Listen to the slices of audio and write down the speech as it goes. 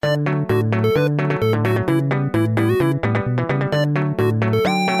I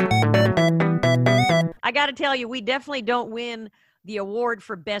got to tell you, we definitely don't win the award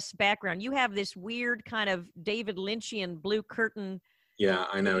for best background. You have this weird kind of David Lynchian blue curtain. Yeah,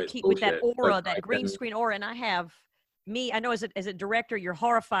 I know it's with that bullshit, aura, but that green screen aura, and I know as a director, you're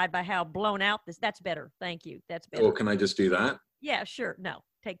horrified by how blown out this. That's better. Thank you. That's better. Or can I just do that? Yeah, sure. No,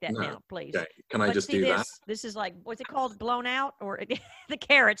 take that now, please. Okay. Can I just do that? This is like, what's it called? Blown out, or the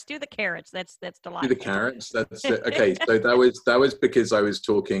carrots? Do the carrots. That's delightful. Do the carrots. That's it. Okay. So that was because I was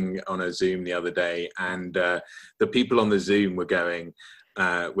talking on a Zoom the other day, and the people on the Zoom were going.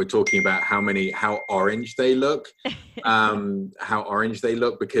 We're talking about how orange they look,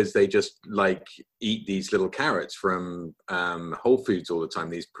 because they just like eat these little carrots from Whole Foods all the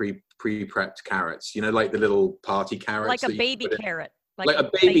time. These pre-prepped carrots, like the little party carrots, like a baby carrot, like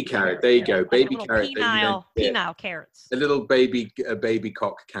a baby carrot. There you go, baby carrot. Penile carrots. A little baby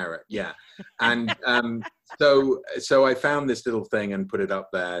cock carrot. Yeah, and so I found this little thing and put it up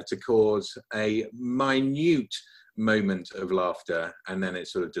there to cause a minute moment of laughter, and then it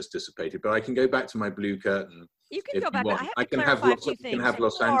sort of just dissipated. But I can go back to my blue curtain. You can go back. I can have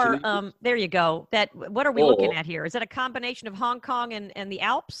Los Angeles. There you go. What are we looking at here? Is that a combination of Hong Kong and the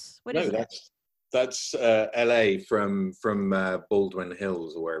Alps? What is that? That's LA from Baldwin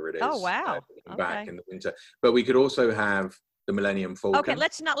Hills or wherever it is. Oh wow! Back in the winter, but we could also have the Millennium Falcon. Okay,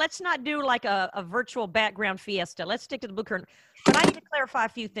 let's not do like a virtual background fiesta. Let's stick to the blue curtain. But I need to clarify a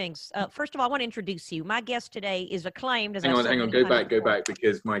few things. First of all, I want to introduce you. My guest today is acclaimed. Hang on. Go back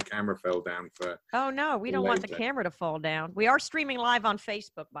because my camera fell down for. Oh no, we don't want the camera to fall down. We are streaming live on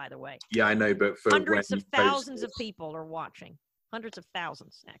Facebook, by the way. Yeah, I know, but for hundreds of thousands of people are watching. Hundreds of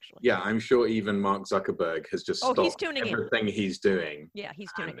thousands, actually. Yeah, I'm sure even Mark Zuckerberg has just stopped he's tuning everything he's doing. Yeah, he's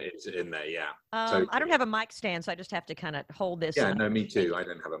tuning in. It's in there, yeah. I don't have a mic stand, so I just have to kind of hold this. Yeah, no, me too. I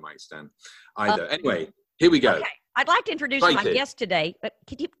don't have a mic stand either. Anyway, here we go. Okay. I'd like to introduce my guest today.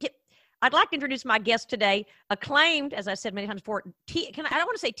 I'd like to introduce my guest today, acclaimed, as I said many times before, I don't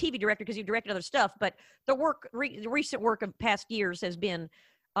want to say TV director because you've directed other stuff, but the recent work of past years has been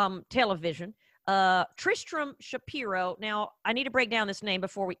television. Tristram Shapiro. Now, I need to break down this name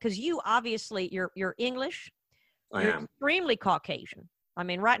because you obviously, you're English. I am. Extremely Caucasian. I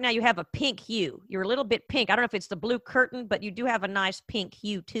mean, right now you have a pink hue. You're a little bit pink. I don't know if it's the blue curtain, but you do have a nice pink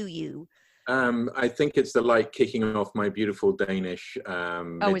hue to you. I think it's the light kicking off my beautiful Danish is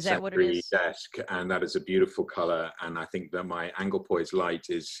that what it is? Desk, and that is a beautiful color. And I think that my Anglepoise light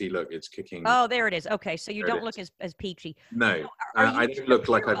is. See, look, it's kicking. Oh, there it is. Okay, so you don't look as peachy. No, I don't look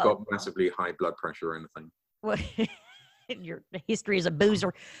like I've got massively high blood pressure or anything. Well, your history as a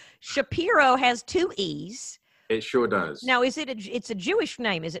boozer. Shapiro has 2 E's. It sure does. Now, it's a Jewish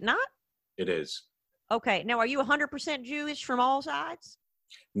name, is it not? It is. Okay. Now, are you 100% Jewish from all sides?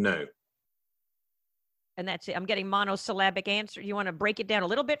 No. And that's it. I'm getting monosyllabic answer. You want to break it down a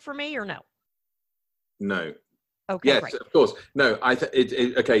little bit for me or no? No. Okay. Yes, right. of course. No,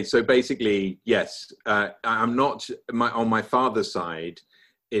 okay. So basically, yes, I'm not on my father's side.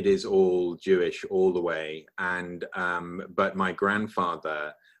 It is all Jewish all the way. And, but my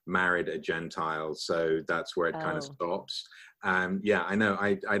grandfather married a Gentile. So that's where it kind of stops. Yeah, I know.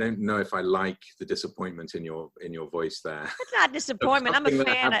 I don't know if I like the disappointment in your voice there. It's not disappointment. I'm a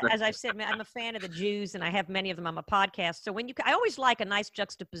fan, as I've said, I'm a fan of the Jews, and I have many of them on my podcast. So I always like a nice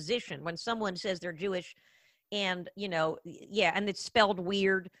juxtaposition when someone says they're Jewish, and and it's spelled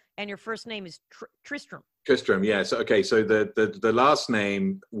weird, and your first name is Tristram. Tristram, yes. Okay, so the last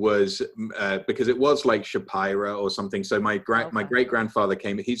name was because it was like Shapiro or something. So my great grandfather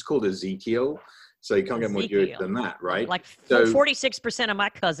he's called Ezekiel. So you can't get more Jewish than that, right? Like 46% of my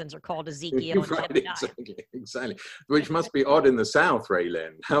cousins are called Ezekiel. Right, exactly. Which must be odd in the South,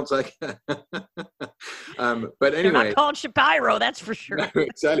 Raylyn. How's that? But anyway, they're not called Shapiro, that's for sure. No,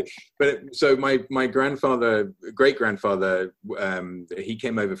 exactly. But so my great grandfather, he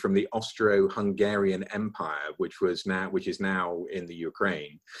came over from the Austro-Hungarian Empire, which is now in the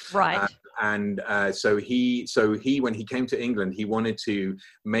Ukraine. Right. So he when he came to England, he wanted to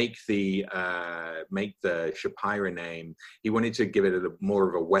make the Shapiro name. He wanted to give it more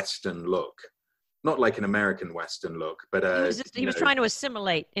of a Western look, not like an American Western look, but he was trying to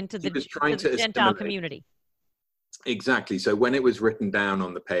assimilate into the Gentile community. Exactly. So when it was written down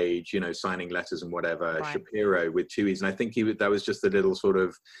on the page, signing letters and whatever, right. Shapiro with 2 E's, and I think that was just the little sort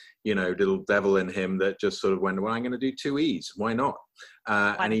of, little devil in him that just sort of went, well, I'm going to do 2 E's. Why not?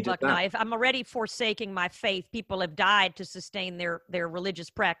 And he did that. Now, if I'm already forsaking my faith, people have died to sustain their religious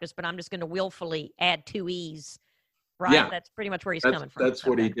practice, but I'm just going to willfully add 2 E's right? Yeah. That's pretty much where he's That's, coming from. that's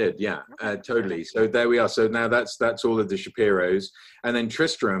what he did. Yeah, Okay. totally. So there we are. So now that's all of the Shapiros. And then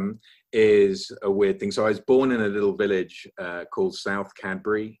Tristram is a weird thing. So I was born in a little village called South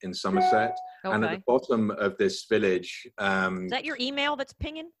Cadbury in Somerset. Okay. And at the bottom of this village, is that your email that's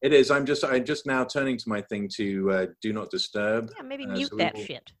pinging? it is. I'm just now turning to my thing to do not disturb. Yeah, maybe mute that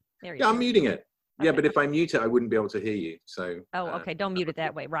shit. There you Yeah, go. I'm muting it. Yeah, Okay. but if I mute it, I wouldn't be able to hear you. So. Oh, okay. Don't mute it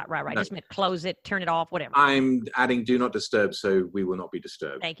that way. Right. No. Just meant close it, turn it off, whatever. I'm adding do not disturb, so we will not be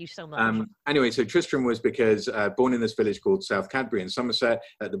disturbed. Thank you so much. Anyway, so Tristram was because born in this village called South Cadbury in Somerset.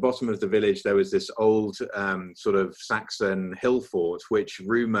 At the bottom of the village, there was this old sort of Saxon hill fort, which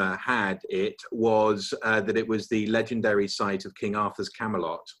rumor had it was that it was the legendary site of King Arthur's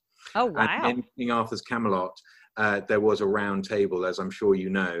Camelot. Oh, wow. And in King Arthur's Camelot, there was a round table, as I'm sure you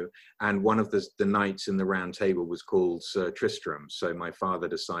know, and one of the knights in the round table was called Sir Tristram. So my father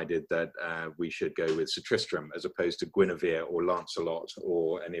decided that we should go with Sir Tristram as opposed to Guinevere or Lancelot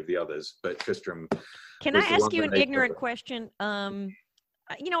or any of the others. But Tristram. Can I ask you an ignorant question?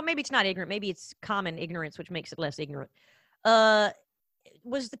 Maybe it's not ignorant. Maybe it's common ignorance, which makes it less ignorant.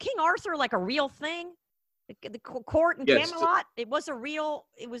 Was the King Arthur like a real thing? The court in Camelot, he was real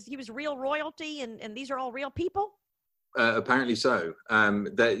royalty, and these are all real people. Apparently so.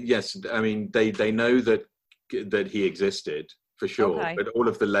 Yes, I mean they know that he existed for sure, Okay. but all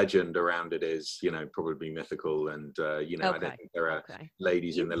of the legend around it is probably mythical, and I don't think there are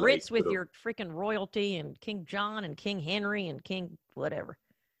ladies in the Brits with your freaking royalty and King John and King Henry and King whatever.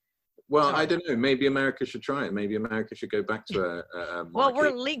 Well, I don't know. Maybe America should try it. Maybe America should go back to a well,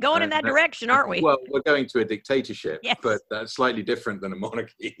 we're going in that direction, aren't we? Well, we're going to a dictatorship, yes. But that's slightly different than a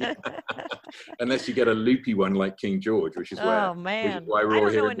monarchy. Unless you get a loopy one like King George, which is why I don't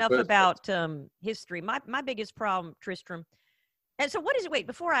know enough about history. My biggest problem, Tristram. And so what is it? Wait,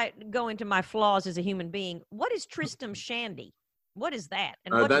 before I go into my flaws as a human being, what is Tristram Shandy? What is that?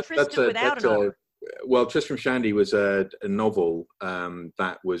 And what's Tristram without an R? Well, Tristram Shandy was a novel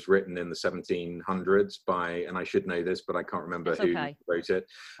that was written in the 1700s by, and I should know this, but I can't remember who wrote it.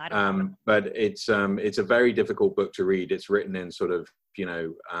 I don't know. But it's a very difficult book to read. It's written in sort of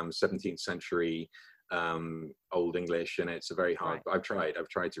 17th century Old English, and it's a very hard. Right. I've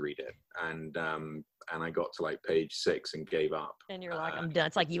tried to read it, and I got to like page 6 and gave up. And you're like, I'm done.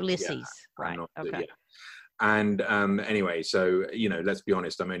 It's like Ulysses, right? Okay. Yeah. And anyway, so let's be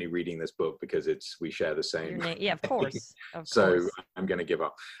honest. I'm only reading this book because we share the same. Yeah, of course. So I'm going to give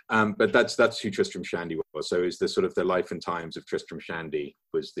up. But that's who Tristram Shandy was. So it's the sort of the life and times of Tristram Shandy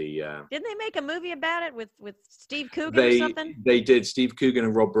was the. Didn't they make a movie about it with Steve Coogan or something? They did. Steve Coogan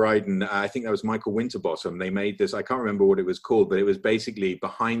and Rob Brydon. I think that was Michael Winterbottom. They made this. I can't remember what it was called, but it was basically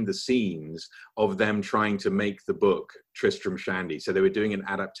behind the scenes of them trying to make the book Tristram Shandy. So they were doing an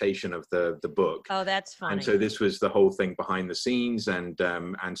adaptation of the book. Oh, that's funny. And so this was the whole thing behind the scenes, and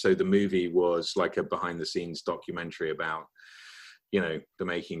so the movie was like a behind the scenes documentary about the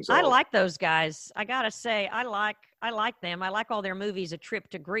makings of. I like those guys. I gotta say, I like them. I like all their movies. A Trip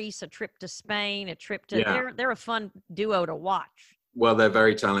to Greece, A Trip to Spain, A Trip to. They're a fun duo to watch. Well, they're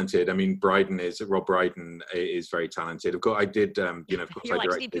very talented. I mean, Rob Brydon is very talented. Of course, I did. Of course, You're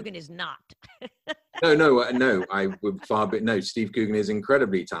like Steve Coogan is not. No. I would far, but no. Steve Coogan is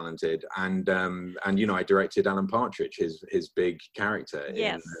incredibly talented, and I directed Alan Partridge, his big character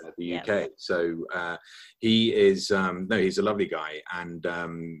in the UK. Yes. So he is he's a lovely guy, and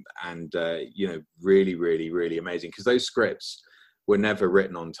really, really, really amazing, because those scripts were never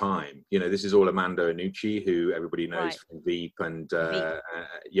written on time. This is all Armando Iannucci, who everybody knows from Veep and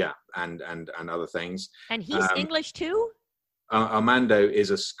Veep. And other things. And he's English too? Armando is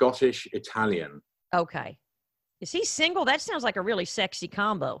a Scottish Italian. Okay. Is he single? That sounds like a really sexy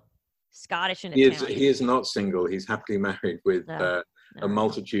combo. Scottish and Italian. He is not single. He's happily married with a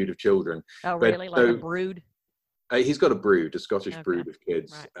multitude of children. Oh, really? Like a brood? He's got a Scottish brood of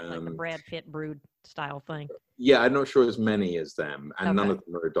kids. Right. Like the Brad Pitt brood style thing. Yeah, I'm not sure as many as them, and none of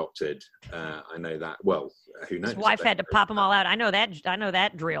them are adopted. I know that. Well, who knows? His wife had to pop them all out. I know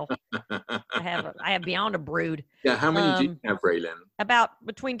that drill. I have beyond a brood. Yeah, how many do you have, Raylan? About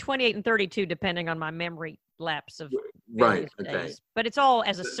between 28 and 32, depending on my memory lapse of days. But it's all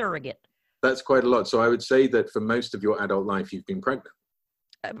as a surrogate. That's quite a lot. So I would say that for most of your adult life, you've been pregnant.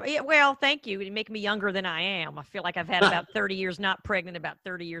 Well, thank you. You make me younger than I am. I feel like I've had about 30 years not pregnant, about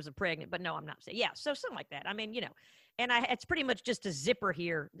 30 years of pregnant. But no, I'm not saying. Yeah, so something like that. I mean, and it's pretty much just a zipper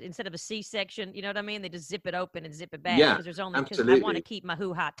here instead of a C-section. You know what I mean? They just zip it open and zip it back. Yeah, because there's only absolutely. I want to keep my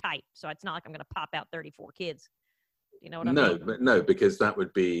hoo-ha tight. So it's not like I'm going to pop out 34 kids. You know what I mean? No, because that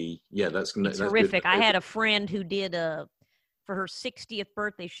would be that's horrific. I had a friend who did for her 60th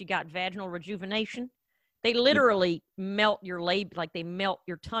birthday, she got vaginal rejuvenation. They literally melt your like they melt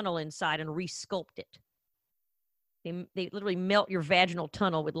your tunnel inside and resculpt it. They literally melt your vaginal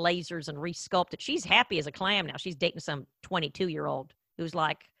tunnel with lasers and resculpt it. She's happy as a clam now. She's dating some 22-year-old who's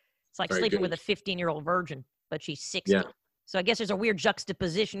like, it's like Very sleeping good. with a 15-year-old virgin, but she's 60. Yeah. So I guess there's a weird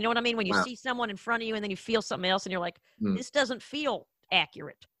juxtaposition. You know what I mean? When you Wow. see someone in front of you and then you feel something else and you're like, this doesn't feel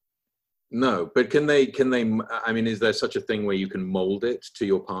accurate. No, but can they, I mean, is there such a thing where you can mold it to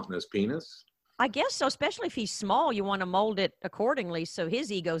your partner's penis? I guess so, especially if he's small, you want to mold it accordingly so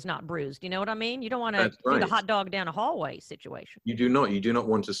his ego's not bruised. You know what I mean? You don't want to do the hot dog down a hallway situation. You do not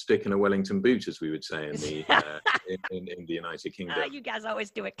want to stick in a Wellington boot, as we would say in the in the United Kingdom. You guys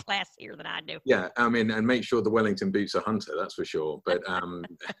always do it classier than I do. Yeah, I mean, and make sure the Wellington boots are Hunter, that's for sure. But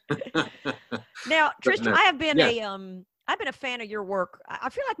now, Tristan, no. I have been I've been a fan of your work. I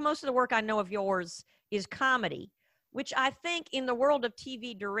feel like most of the work I know of yours is comedy, which I think in the world of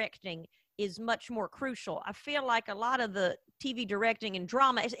TV directing is much more crucial. I feel like a lot of the TV directing and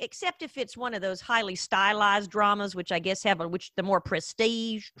drama, except if it's one of those highly stylized dramas, which I guess which the more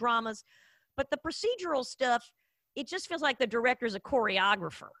prestige dramas, but the procedural stuff, it just feels like the director's a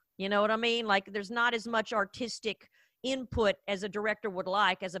choreographer. You know what I mean? Like there's not as much artistic input as a director would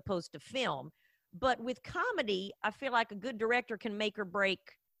like as opposed to film. But with comedy, I feel like a good director can make or break,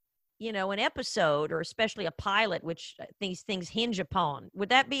 you know, an episode or especially a pilot, which these things hinge upon. Would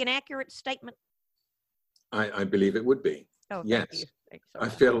that be an accurate statement? I believe it would be. Oh, yes. I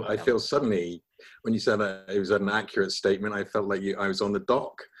feel suddenly when you said it was an accurate statement, I felt like I was on the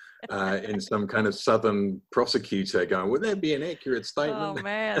dock in some kind of Southern prosecutor going, would there be an accurate statement? Oh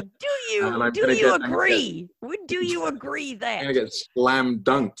man, do you agree? Do you agree that? I'm going to get slam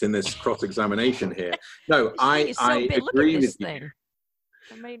dunked in this cross-examination here. No, I agree with you.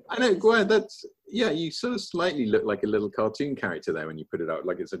 I know, Gwen, you sort of slightly look like a little cartoon character there when you put it out,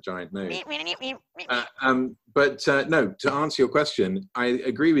 like it's a giant nose. But no, to answer your question, I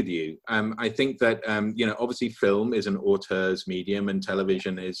agree with you. I think that, obviously film is an auteur's medium and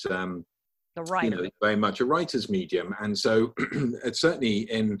television is the writer. Very much a writer's medium. And so it's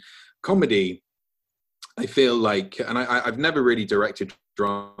certainly in comedy, I feel like, and I've never really directed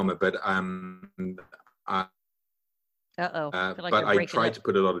drama, but but I tried to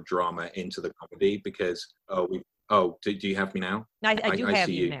put a lot of drama into the comedy because do you have me now? I do have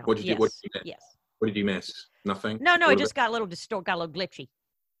see you now. What did you miss? Yes. What did you miss? Nothing? No, it just got a little got a little glitchy.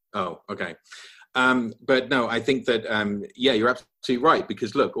 Oh, okay. But no, I think that you're absolutely right,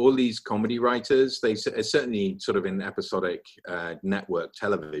 because look, all these comedy writers, they certainly sort of in episodic network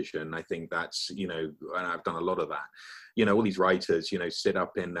television, I think that's, and I've done a lot of that. All these writers, sit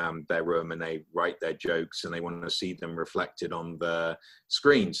up in their room and they write their jokes and they want to see them reflected on the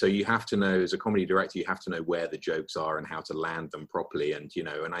screen. So you have to know, as a comedy director, you have to know where the jokes are and how to land them properly. And,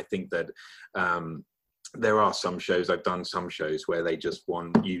 and I think that there are some shows, I've done some shows where they just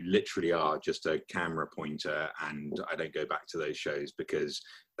want, you literally are just a camera pointer, and I don't go back to those shows because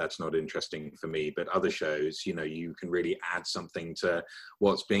that's not interesting for me. But other shows, you can really add something to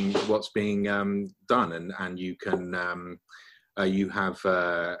what's being done, and you can I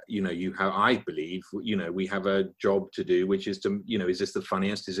believe, we have a job to do, which is to, is this the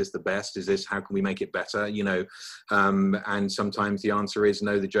funniest? Is this the best? How can we make it better? And sometimes the answer is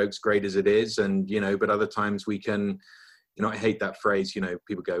no, the joke's great as it is. And, but other times we can, I hate that phrase,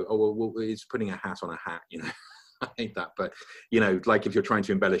 people go, oh, well, it's putting a hat on a hat, I hate that. But, like if you're trying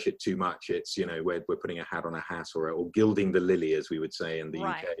to embellish it too much, it's, we're putting a hat on a hat, or gilding the lily, as we would say in the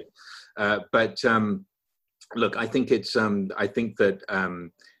UK. Look, I think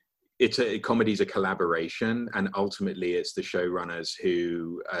comedy's a collaboration, and ultimately it's the showrunners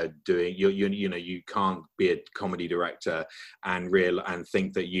who are doing. You can't be a comedy director and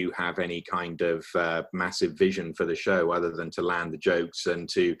think that you have any kind of massive vision for the show other than to land the jokes and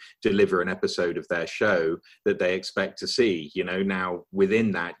to deliver an episode of their show that they expect to see. Now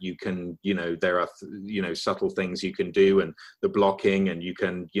within that you can, there are subtle things you can do, and the blocking, and you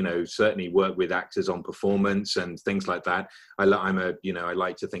can certainly work with actors on performance and things like that. I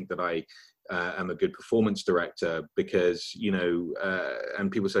like to think that I am a good performance director because,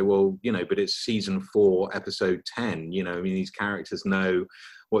 and people say, well, but it's season 4, episode 10, these characters know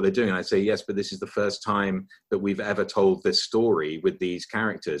what they're doing. And I say, yes, but this is the first time that we've ever told this story with these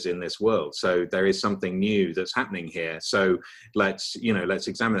characters in this world. So there is something new that's happening here. So let's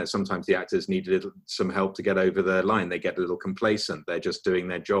examine it. Sometimes the actors need some help to get over the line. They get a little complacent. They're just doing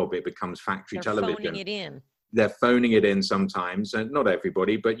their job. It becomes factory television. Phoning it in. they're phoning it in sometimes, and not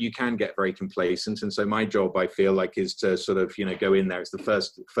everybody, but you can get very complacent. And so my job, I feel like, is to sort of, go in there. It's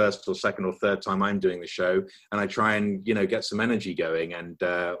the first or second or third time I'm doing the show, and I try and, get some energy going and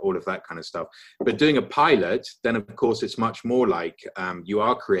all of that kind of stuff. But doing a pilot, then of course it's much more like you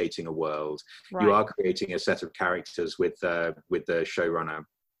are creating a world, right. You are creating a set of characters with the showrunner.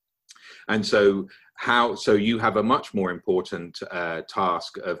 And so you have a much more important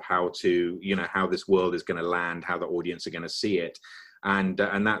task of how this world is going to land, how the audience are going to see it. And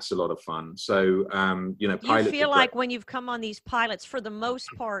that's a lot of fun. So, you feel like when you've come on these pilots, for the most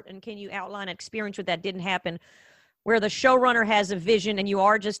part, and can you outline an experience where that didn't happen, where the showrunner has a vision and you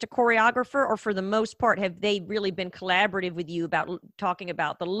are just a choreographer, or for the most part, have they really been collaborative with you about talking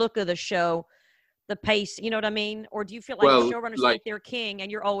about the look of the show, the pace, you know what I mean? Or do you feel like the showrunners think they're king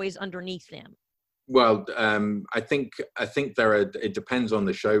and you're always underneath them? Well, I think it depends on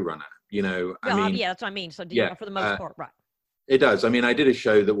the showrunner, Yeah, that's what I mean. So for the most part, right. It does. I mean, I did a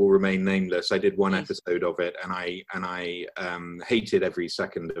show that will remain nameless. I did one episode of it, and I hated every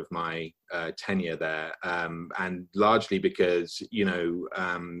second of my tenure there, and largely because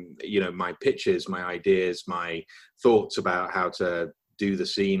my pitches, my ideas, my thoughts about how to do the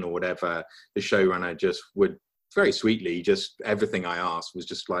scene or whatever, the showrunner just would very sweetly, just everything I asked was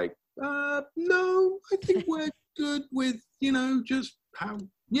just like, no, I think we're good with just how.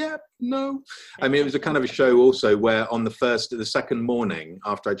 Yeah, no. I mean, it was a kind of a show also where on the second morning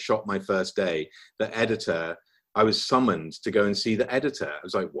after I'd shot my first day, I was summoned to go and see the editor. I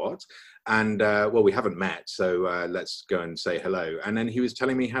was like, what? And we haven't met, so let's go and say hello. And then he was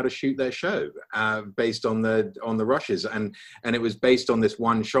telling me how to shoot their show based on the rushes, and it was based on this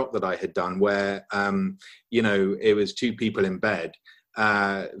one shot that I had done where it was two people in bed.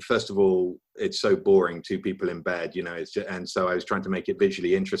 First of all, it's so boring, two people in bed, and so I was trying to make it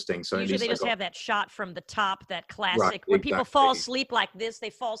visually interesting. So usually they just have that shot from the top, that classic where people fall asleep like this. They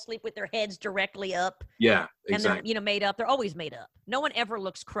fall asleep with their heads directly up. Yeah, exactly. And they're made up. They're always made up. No one ever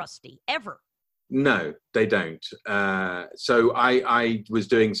looks crusty, ever. No, they don't. So I was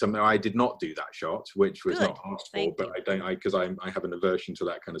doing something. I did not do that shot, which was not asked for, but because I have an aversion to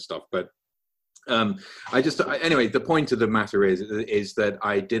that kind of stuff. But anyway, the point of the matter is that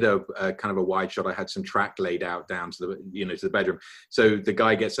I did a kind of a wide shot. I had some track laid out down to the bedroom. So the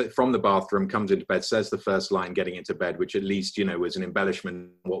guy gets from the bathroom, comes into bed, says the first line getting into bed, which at least, was an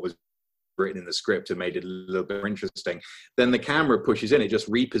embellishment on what was written in the script and made it a little bit more interesting. Then the camera pushes in, it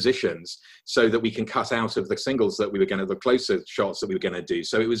just repositions so that we can cut out of the singles that we were going to, the closer shots that we were going to do.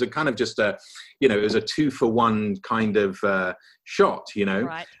 So it was a kind of just it was a 2-for-1 kind of shot,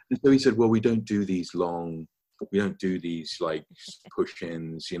 Right. And so he said, well, we don't do these long, we don't do these like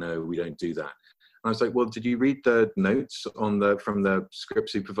push-ins, we don't do that. And I was like, well, did you read the notes from the script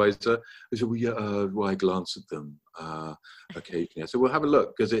supervisor? I said, well, yeah, I glanced at them occasionally. I said, well, have a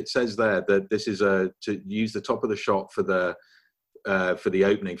look, because it says there that this is to use the top of the shot for the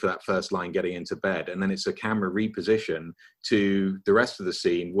opening, for that first line getting into bed. And then it's a camera reposition to the rest of the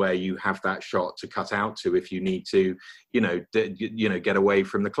scene where you have that shot to cut out to if you need to, get away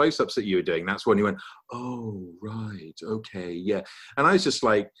from the close-ups that you were doing. That's when you went, oh, right, okay, yeah. And I was just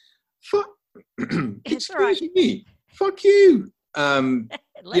like, fuck. Excuse me, fuck you. Honestly.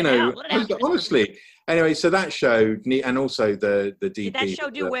 Anyway, so that show, and also the DP. Did that show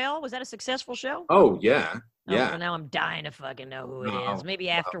do well? Was that a successful show? Oh yeah, yeah. Well, now I'm dying to fucking know who it is. Maybe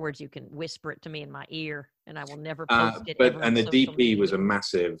afterwards you can whisper it to me in my ear, and I will never post it. And the DP was a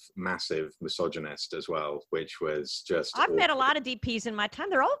massive misogynist as well, which was just. I've met a lot of DPs in my time.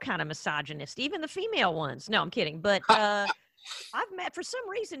 They're all kind of misogynist, even the female ones. No, I'm kidding, but. I've met, for some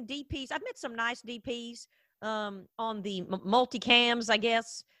reason, DPs. I've met some nice DPs on the multicams, I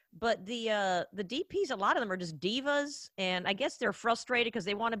guess. But the DPs, a lot of them are just divas, and I guess they're frustrated because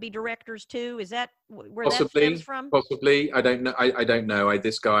they want to be directors too. Is that where that stems from? Possibly. I don't know. I don't know.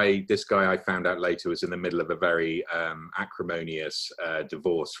 This guy I found out later was in the middle of a very acrimonious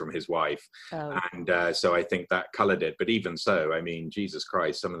divorce from his wife, and so I think that coloured it. But even so, I mean, Jesus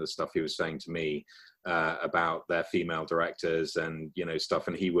Christ, some of the stuff he was saying to me about their female directors and stuff,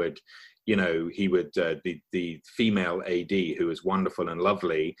 and he would the female AD, who was wonderful and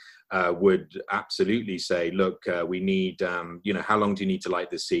lovely, would absolutely say, look, we need how long do you need to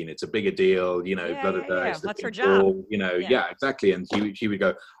light this scene? It's a bigger deal, blah, blah, blah. That's her job. Yeah, exactly. And he would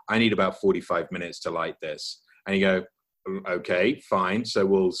go, I need about 45 minutes to light this, and you go, okay, fine, so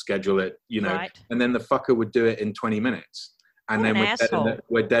we'll schedule it, Right. And then the fucker would do it in 20 minutes. And then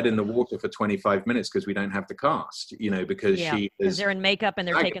we're dead in the water for 25 minutes because we don't have the cast, because because they're in makeup and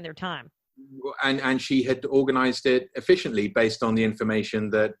they're taking their time. and she had organized it efficiently based on the information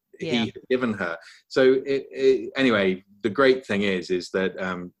that he had given her. So anyway, the great thing is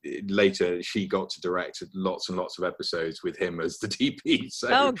that later she got to direct lots and lots of episodes with him as the DP. So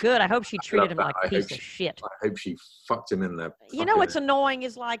oh, good. I hope she treated him like a piece of shit. I hope she fucked him in the. You know what's annoying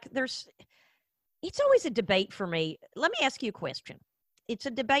is like it's always a debate for me. Let me ask you a question. It's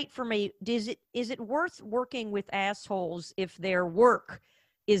a debate for me. Is it worth working with assholes if their work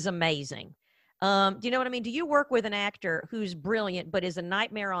is amazing? Do you know what I mean? Do you work with an actor who's brilliant but is a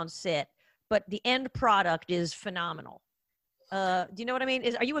nightmare on set, but the end product is phenomenal? Do you know what I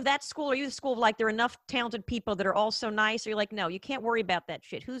mean? Are you of that school? Or are you the school of like there are enough talented people that are also nice? Or you're like, no, you can't worry about that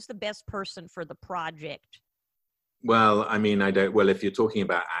shit. Who's the best person for the project? Well, I mean, if you're talking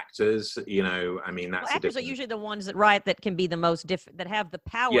about actors, you know, I mean, that's actors are usually the ones that can be the most that have the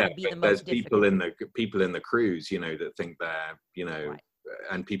power to be the most difficult. There's people in the crews, you know, that think they're, you know, right.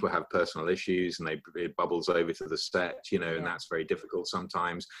 And people have personal issues and it bubbles over to the set, you know, and that's very difficult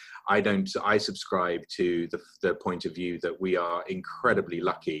sometimes. I subscribe to the point of view that we are incredibly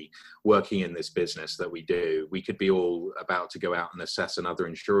lucky working in this business that we do. We could be all about to go out and assess another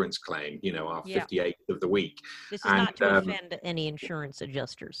insurance claim, you know, our 58th of the week. This is not to offend any insurance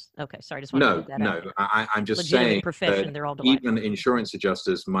adjusters. Okay, sorry, just want to put that out there. I'm just saying profession, they're all even insurance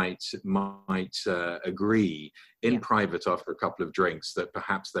adjusters might agree in private after a couple of drinks that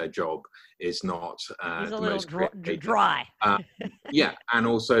perhaps their job is not the most dry. Yeah, and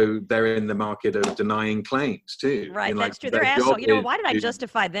also they're in the market of denying claims too. Right, that's true. They're assholes. You know, why did I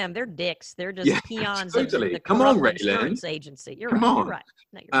justify them? They're dicks. They're just peons of the insurance agency. You're right. You're right.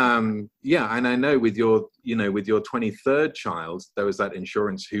 No, you're right. Yeah, and I know with your 23rd child, there was that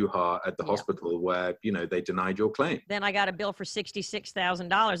insurance hoo-ha at the hospital where, you know, they denied your claim. Then I got a bill for $66,000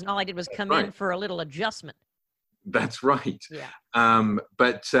 and all I did was come in for a little adjustment. That's right. Yeah.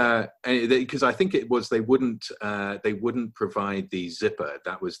 But because I think it was they wouldn't provide the zipper.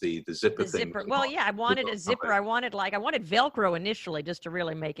 That was the zipper thing. Zipper. Well, yeah, I wanted a zipper. I wanted Velcro initially just to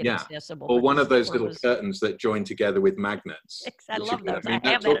really make it accessible. Or one of those little curtains that join together with magnets. I love those. I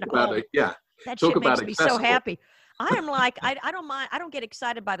have that at home. That shit makes me so happy. I am like, I don't mind. I don't get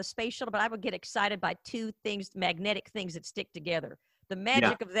excited by the space shuttle, but I would get excited by two things, magnetic things that stick together. The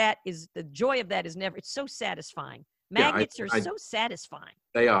magic of that is the joy of that is never. It's so satisfying. Magnets are so satisfying.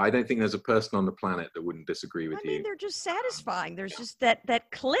 They are. I don't think there's a person on the planet that wouldn't disagree with you. I mean, they're just satisfying. There's just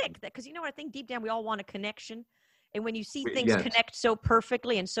that click. Because you know what? I think deep down we all want a connection. And when you see things connect so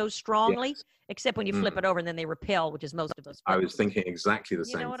perfectly and so strongly, except when you flip it over and then they repel, which is most of us. I was thinking exactly the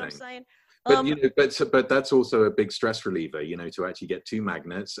same thing. You know what I'm saying? But you know, but that's also a big stress reliever, you know, to actually get two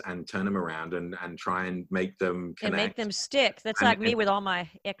magnets and turn them around and try and make them connect. And make them stick. That's like me with all my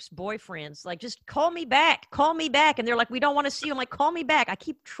ex-boyfriends. Like, just call me back. And they're like, we don't want to see you. I'm like, call me back. I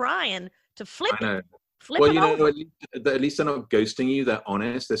keep trying to flip it. Well, you know, at least they're not ghosting you. They're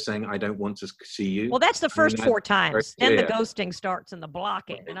honest. They're saying, I don't want to see you. Well, that's the first 4 times. Then the ghosting starts and the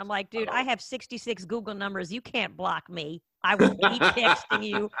blocking. And I'm like, dude, I have 66 Google numbers. You can't block me. I will keep texting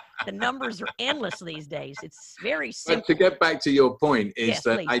you. The numbers are endless these days. It's very simple. But to get back to your point is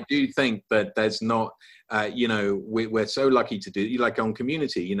that please. I do think that there's not, you know, we're so lucky to do, like on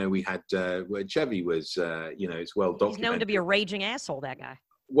Community, you know, we had, where Chevy was, you know, it's well documented. He's known to be a raging asshole, that guy.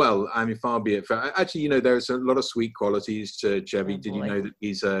 Well, I mean, far be it. Actually, you know, there's a lot of sweet qualities to Chevy. Did you know that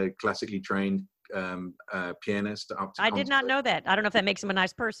he's a classically trained pianist? I did not know that. I don't know if that makes him a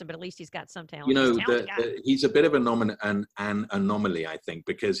nice person, but at least he's got some talent. You know, he's a bit of an anomaly, I think,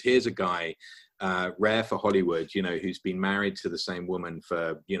 because here's a guy, rare for Hollywood, you know, who's been married to the same woman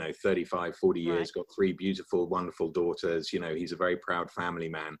for, you know, 35, 40 years, got 3 beautiful, wonderful daughters. You know, he's a very proud family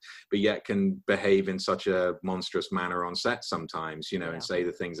man, but yet can behave in such a monstrous manner on set sometimes, you know, and say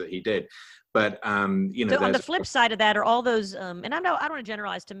the things that he did. But, you know, so on the flip side of that are all those, and I know I don't want to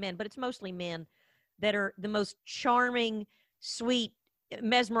generalize to men, but it's mostly men that are the most charming, sweet,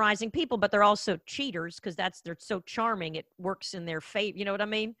 mesmerizing people, but they're also cheaters because they're so charming. It works in their favor. You know what I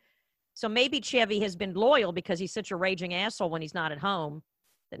mean? So maybe Chevy has been loyal because he's such a raging asshole when he's not at home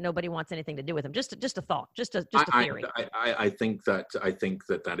that nobody wants anything to do with him. Just a thought, just a theory. I think that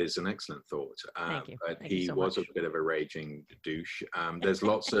is an excellent thought. Thank you. But Thank he you so was much. a bit of a raging douche. There's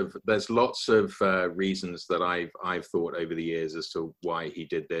lots of reasons that I've thought over the years as to why he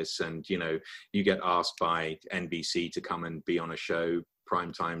did this. And you know, you get asked by NBC to come and be on a show,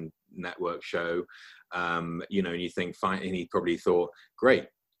 primetime network show. You know, and you think, fine, and he probably thought, great.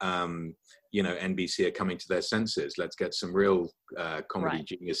 You know, NBC are coming to their senses. Let's get some real comedy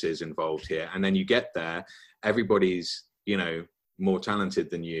geniuses involved here. And then you get there, everybody's, you know, more talented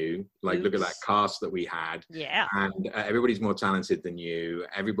than you. Like, look at that cast that we had. Yeah. And everybody's more talented than you.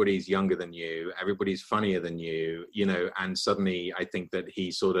 Everybody's younger than you. Everybody's funnier than you, you know, and suddenly I think that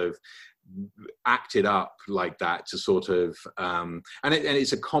he sort of acted up like that to sort of, and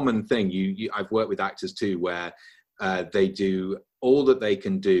it's a common thing. I've worked with actors too, where they do all that they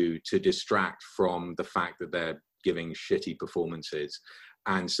can do to distract from the fact that they're giving shitty performances.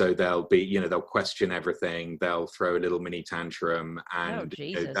 And so they'll be, you know, they'll question everything. They'll throw a little mini tantrum, and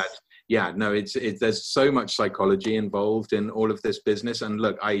Jesus. You know, it's there's so much psychology involved in all of this business. And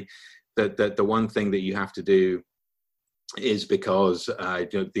look, the one thing that you have to do is, because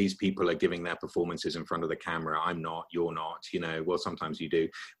you know, these people are giving their performances in front of the camera. I'm not, you're not, you know, well, sometimes you do,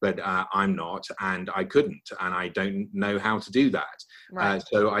 but I'm not, and I couldn't, and I don't know how to do that. Right.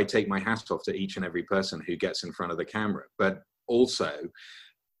 So I take my hat off to each and every person who gets in front of the camera. But also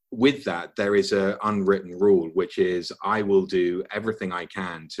with that, there is an unwritten rule, which is I will do everything I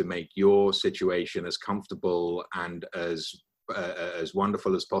can to make your situation as comfortable and as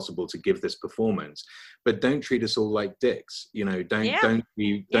wonderful as possible to give this performance, but don't treat us all like dicks, you know. Don't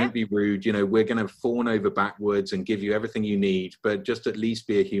be rude, you know. We're going to fawn over backwards and give you everything you need, but just at least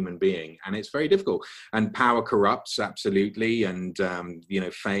be a human being. And it's very difficult, and power corrupts, absolutely, and you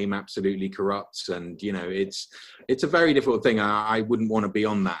know, fame absolutely corrupts, and you know, it's a very difficult thing. I wouldn't want to be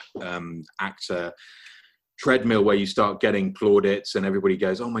on that actor treadmill where you start getting plaudits and everybody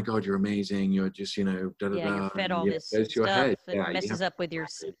goes, oh my God, you're amazing, you're just, you know, da, da, da, you're fed all this goes to your stuff. head. It messes up with your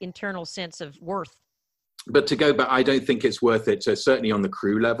internal sense of worth. But to go back, I don't think it's worth it. So certainly on the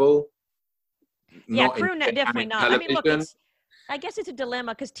crew level. Crew, definitely not. Television. I mean, look, I guess it's a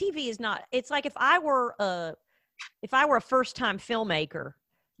dilemma, because TV is not, it's like if I were a first-time filmmaker,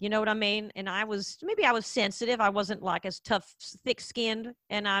 you know what I mean? And maybe I was sensitive. I wasn't like as tough, thick-skinned,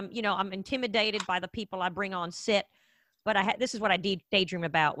 and I'm intimidated by the people I bring on set. But this is what I daydream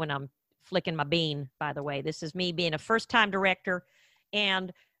about when I'm flicking my bean, by the way. This is me being a first-time director,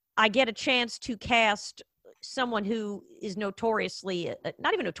 and I get a chance to cast someone who is notoriously,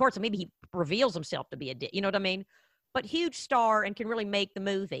 not even notorious, maybe he reveals himself to be a dick, you know what I mean? But huge star and can really make the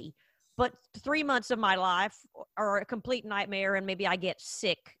movie. But 3 months of my life are a complete nightmare, and maybe I get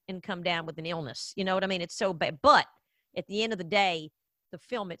sick and come down with an illness. You know what I mean? It's so bad. But at the end of the day, the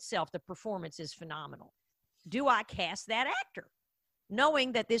film itself, the performance is phenomenal. Do I cast that actor,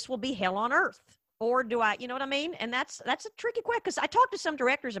 knowing that this will be hell on earth? Or do I, you know what I mean? And that's a tricky question, because I talked to some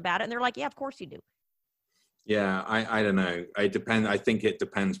directors about it, and they're like, yeah, of course you do. Yeah, I don't know. I think it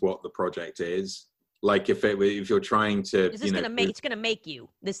depends what the project is. Like if you're trying to, is this it's going to make you,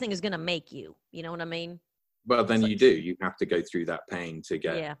 this thing is going to make you, you know what I mean? Well, then you have to go through that pain to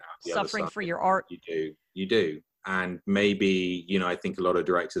get suffering for your art. You do. And maybe, you know, I think a lot of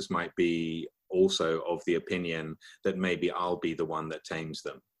directors might be also of the opinion that maybe I'll be the one that tames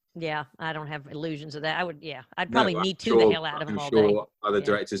them. Yeah, I don't have illusions of that. I'd probably Me Too the hell out of them all day. I'm sure other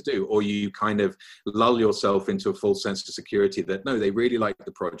directors do. Or you kind of lull yourself into a full sense of security that, no, they really like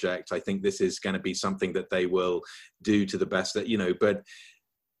the project. I think this is going to be something that they will do to the best that, you know, but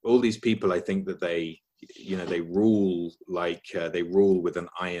all these people, I think that they rule like they rule with an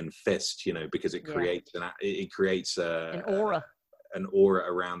iron fist, you know, because it creates an aura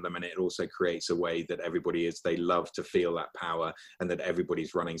around them, and it also creates a way that they love to feel that power, and that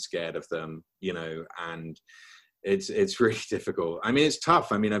everybody's running scared of them, you know. And it's really difficult. I mean, it's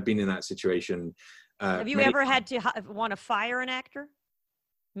tough. I mean, I've been in that situation. Have you ever had to want to fire an actor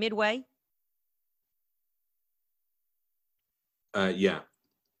midway? Yeah.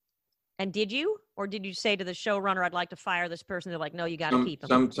 And did you? Or did you say to the showrunner, I'd like to fire this person? They're like, no, you got to keep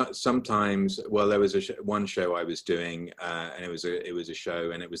him. Sometimes, well, there was one show I was doing, and it was a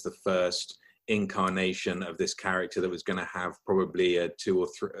show, and it was the first incarnation of this character that was going to have probably a 2 or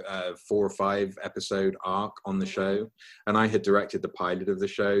 3, 4 or 5 episode arc on the show. And I had directed the pilot of the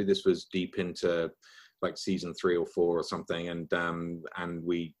show. This was deep into like season 3 or 4 or something. And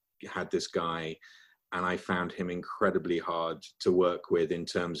we had this guy, and I found him incredibly hard to work with in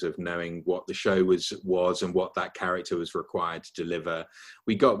terms of knowing what the show was and what that character was required to deliver.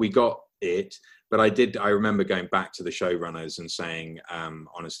 We got it, but I remember going back to the showrunners and saying,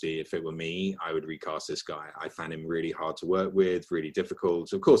 honestly, if it were me, I would recast this guy. I found him really hard to work with, really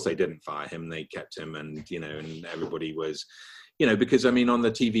difficult. Of course, they didn't fire him; they kept him, and you know, and everybody was. You know, because I mean, on the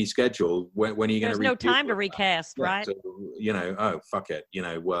TV schedule, when are you going to? There's no time to recast, right? So, you know, oh fuck it, you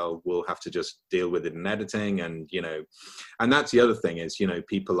know. Well, we'll have to just deal with it in editing, and you know, and that's the other thing is, you know,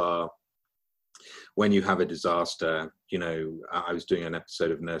 people are. When you have a disaster, you know, I was doing an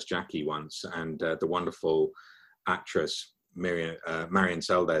episode of Nurse Jackie once, and the wonderful actress Marion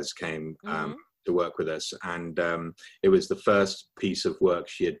Seldes came to work with us. And it was the first piece of work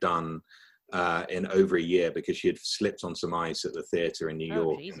she had done in over a year, because she had slipped on some ice at the theater in New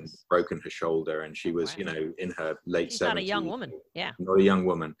York and broken her shoulder. And she was, in her late 70s. She's not a young woman. Yeah. Not a young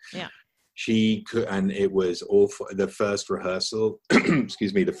woman. Yeah. She could, and it was awful. The first rehearsal,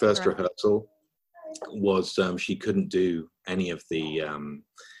 excuse me, rehearsal was, she couldn't do any of the,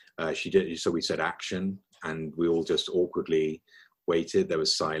 she did, so we said action, and we all just awkwardly waited. There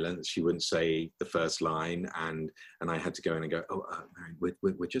was silence. She wouldn't say the first line, and I had to go in and go, Mary,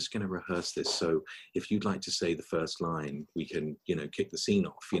 we're just going to rehearse this. So if you'd like to say the first line, we can, kick the scene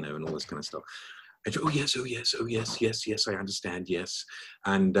off, and all this kind of stuff. And oh yes, I understand, yes.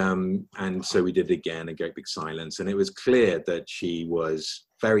 And so we did it again, a great big silence, and it was clear that she was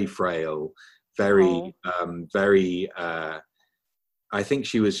very frail, very, I think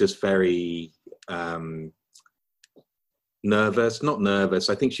she was just very not nervous.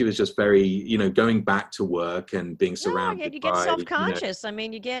 I think she was just very, going back to work and being surrounded you get by, self-conscious. I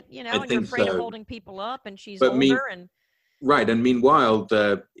mean, you get, and you're afraid of holding people up, and she's older and. Right. And meanwhile,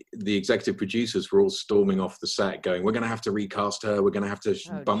 the executive producers were all storming off the set going, we're going to have to recast her. We're going to have to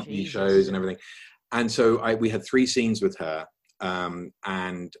bump these shows and everything. And so we had 3 scenes with her.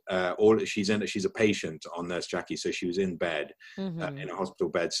 She's a patient on Nurse Jackie. So she was in bed, in a hospital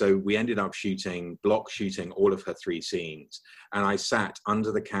bed. So we ended up block shooting all of her 3 scenes. And I sat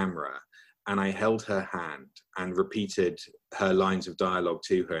under the camera and I held her hand and repeated her lines of dialogue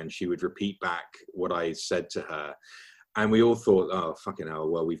to her. And she would repeat back what I said to her. And we all thought, oh, fucking hell,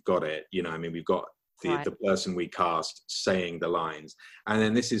 well, we've got it. We've got the person we cast saying the lines. And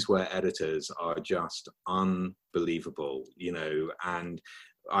then this is where editors are just unbelievable, and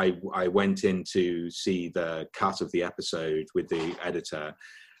I went in to see the cut of the episode with the editor,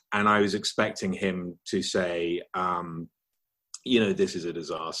 and I was expecting him to say, this is a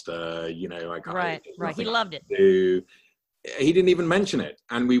disaster, I can't. Right. He loved it. He didn't even mention it,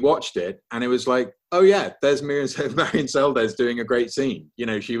 and we watched it, and it was like, oh yeah, there's Marion Seldes doing a great scene.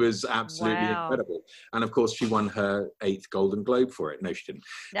 She was absolutely incredible, and of course she won her 8th Golden Globe for it. No, she didn't.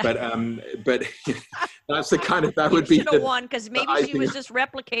 But that's the kind of that would be. Should have won, because maybe she was just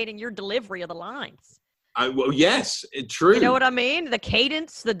replicating your delivery of the lines. Well, yes, true. You know what I mean? The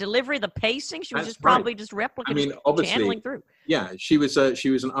cadence, the delivery, the pacing. She was probably just replicating. Obviously, channeling through. Yeah, she was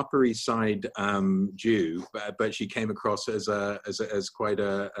an Upper East Side Jew, but she came across as quite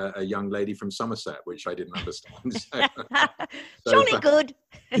a young lady from Somerset, which I didn't understand. Jolly good.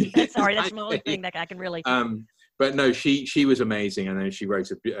 Sorry, that's the only thing that I can really. But no, she was amazing, and then she wrote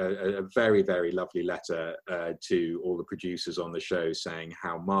a very, very lovely letter to all the producers on the show, saying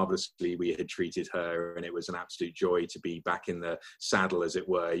how marvelously we had treated her, and it was an absolute joy to be back in the saddle, as it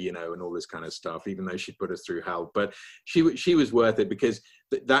were, and all this kind of stuff. Even though she put us through hell, but she was worth it, because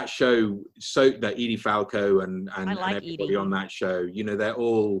that show, that Edie Falco and everybody Edie. On that show, they're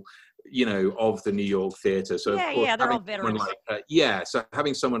all. Of the New York theater. So of course, they're all veterans. So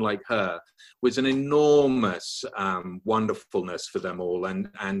having someone like her was an enormous wonderfulness for them all,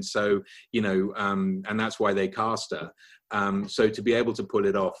 and so and that's why they cast her. So to be able to pull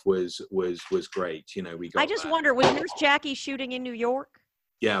it off was great. We got. I just wonder, was Nurse Jackie shooting in New York?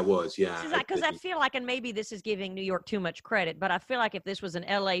 Yeah, it was. Yeah, because I feel like, and maybe this is giving New York too much credit, but I feel like if this was an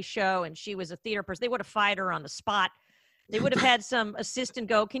LA show and she was a theater person, they would have fired her on the spot. They would have had some assistant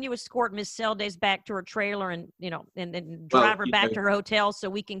go, can you escort Miss Seldes back to her trailer and drive her back to her hotel so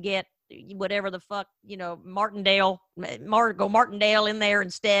we can get whatever the fuck, Martindale in there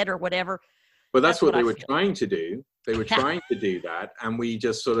instead or whatever. Well, that's what they were trying to do. They were trying to do that, and we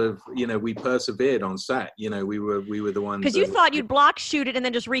just sort of, we persevered on set. We were the ones. Because you thought you'd block shoot it and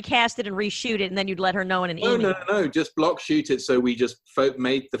then just recast it and reshoot it, and then you'd let her know in an email. No, just block shoot it. So we just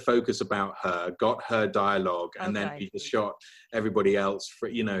made the focus about her, got her dialogue, and then we just shot everybody else. For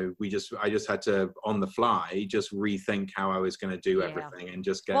I just had to on the fly just rethink how I was going to do everything and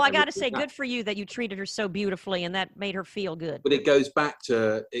just get. Well, I got to say, good for you that you treated her so beautifully, and that made her feel good. But it goes back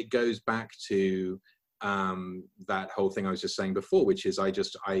to that whole thing I was just saying before, which is I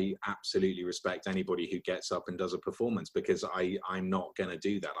absolutely respect anybody who gets up and does a performance, because I'm not going to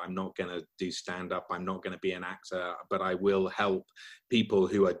do that. I'm not going to do stand up. I'm not going to be an actor, but I will help people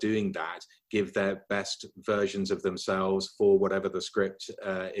who are doing that give their best versions of themselves for whatever the script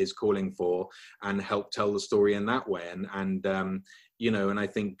is calling for, and help tell the story in that way. And I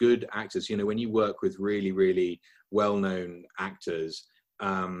think good actors, when you work with really, really well-known actors,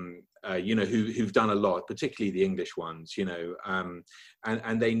 who've done a lot, particularly the English ones,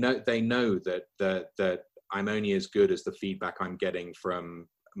 and they know that I'm only as good as the feedback I'm getting from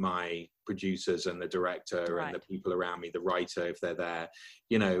my producers and the director and the Right. people around me, the writer, if they're there,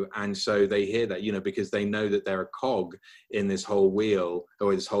 you know, and so they hear that, you know, because they know that they're a cog in this whole wheel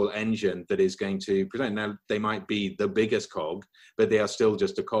or this whole engine that is going to present. Now, they might be the biggest cog, but they are still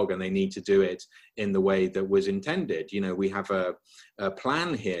just a cog, and they need to do it in the way that was intended. You know, we have a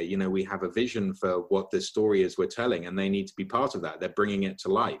plan here, you know, we have a vision for what the story is we're telling, and they need to be part of that. They're bringing it to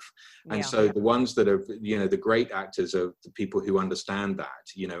life. And Yeah. so the ones that are, you know, the great actors are the people who understand that,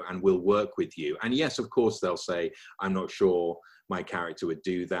 you know, and will work with you. And yes, of course, they'll say, I'm not sure my character would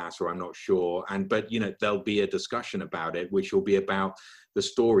do that, or I'm not sure. But, you know, there'll be a discussion about it, which will be about the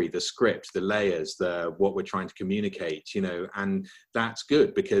story, the script, the layers, what we're trying to communicate, you know, and that's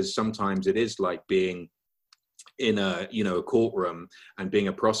good, because sometimes it is like being in a, you know, a courtroom and being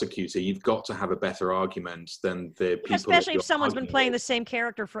a prosecutor. You've got to have a better argument than the people. Especially if someone's been playing the same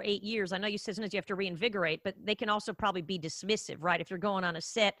character for 8 years. I know you said sometimes you have to reinvigorate, but they can also probably be dismissive, right? If you're going on a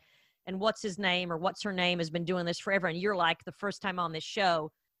set and what's his name or what's her name has been doing this forever, and you're like the first time on this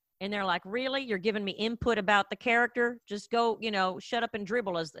show, and they're like, really? You're giving me input about the character? Just go, you know, shut up and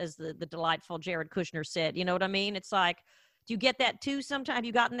dribble, as the delightful Jared Kushner said. You know what I mean? It's like, do you get that too sometimes? Have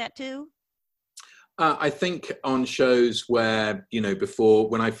you gotten that too? I think on shows where, you know, before,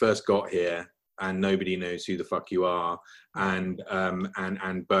 when I first got here and nobody knows who the fuck you are,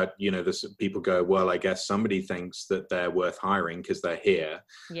 but, you know, there's people go, well, I guess somebody thinks that they're worth hiring because they're here.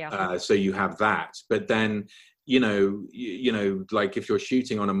 Yeah. So you have that. But then, you know, like if you're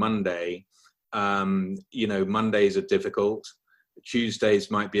shooting on a Monday, you know, Mondays are difficult.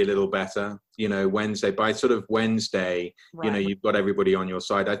 Tuesdays might be a little better, you know. Wednesday, by sort of Wednesday, Right. you know, you've got everybody on your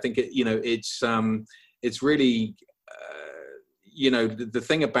side. I think it, you know, it's really, you know, the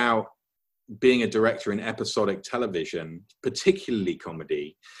thing about being a director in episodic television, particularly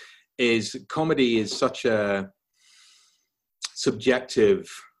comedy is such a subjective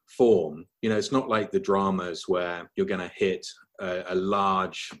form. You know, it's not like the dramas where you're going to hit a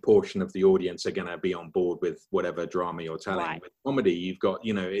large portion of the audience are going to be on board with whatever drama you're telling. Right. With comedy, you've got,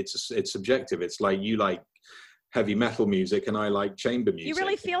 you know, it's subjective. It's like you like heavy metal music and I like chamber music. You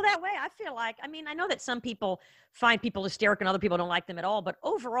really feel that way? I feel like, I mean, I know that some people find people hysterical and other people don't like them at all, but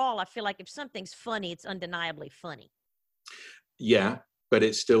overall, I feel like if something's funny, it's undeniably funny. Yeah, but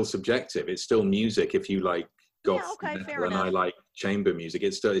it's still subjective. It's still music. If you like goth fair metal and enough. I like chamber music,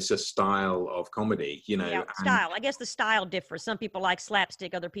 it's a style of comedy, you know. Yeah, style. I guess the style differs. Some people like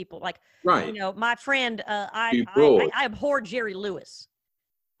slapstick, other people like, Right. you know, my friend, I abhor Jerry Lewis.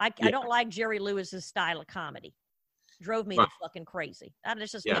 I don't like Jerry Lewis's style of comedy. Drove me fucking crazy.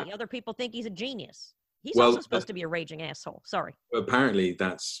 That's just me. Other people think he's a genius. He's also supposed to be a raging asshole. Sorry. Apparently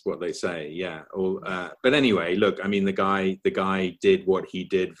that's what they say. Yeah. But anyway, look, I mean, the guy did what he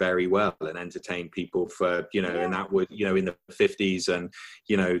did very well and entertained people for, you know, and that was, you know, in the 50s and,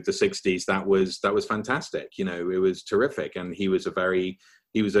 you know, the 60s, that was fantastic. You know, it was terrific. And he was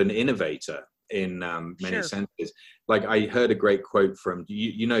an innovator in many senses. Like I heard a great quote from,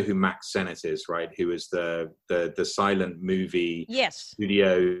 you know who Max Sennett is, right? Who was the silent movie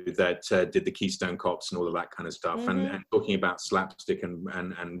studio that did the Keystone Cops and all of that kind of stuff. Mm-hmm. And talking about slapstick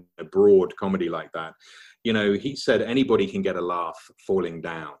and a broad comedy like that. You know, he said anybody can get a laugh falling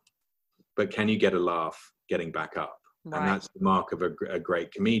down, but can you get a laugh getting back up? Right. And that's the mark of a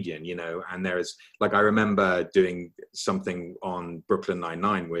great comedian, you know. And there's, like, I remember doing something on Brooklyn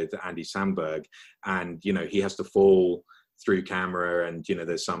Nine-Nine with Andy Samberg, and, you know, he has to fall through camera and, you know,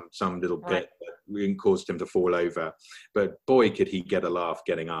 there's some little bit that caused him to fall over. But boy, could he get a laugh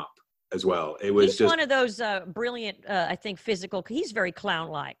getting up as well. It was he's one of those brilliant, I think, physical, he's very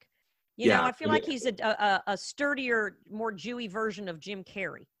clown-like. You know, I feel like he's a sturdier, more Jewy version of Jim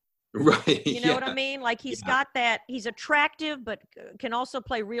Carrey. Right. You know what I mean? Like he's got that, he's attractive, but can also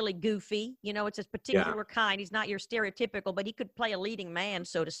play really goofy. You know, it's a particular kind. He's not your stereotypical, but he could play a leading man,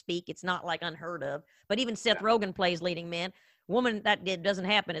 so to speak. It's not like unheard of. But even Seth Rogen plays leading man. Woman, that doesn't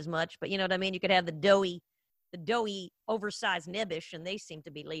happen as much, but you know what I mean? You could have the doughy, oversized nebbish, and they seem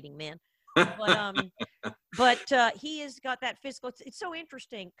to be leading men. But he has got that physical. It's so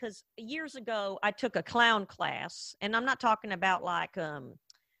interesting because years ago I took a clown class, and I'm not talking about like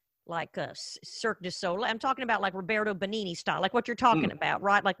Cirque du Soleil. I'm talking about like Roberto Benigni style, like what you're talking about,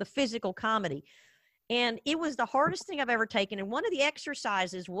 right? Like the physical comedy. And it was the hardest thing I've ever taken. And one of the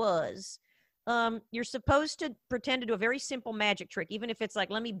exercises was you're supposed to pretend to do a very simple magic trick, even if it's like,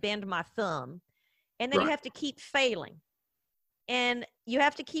 let me bend my thumb. And then you have to keep failing. And you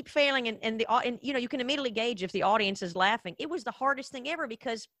have to keep failing. And you know, you can immediately gauge if the audience is laughing. It was the hardest thing ever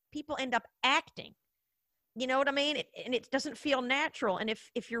because people end up acting. You know what I mean? And it doesn't feel natural. And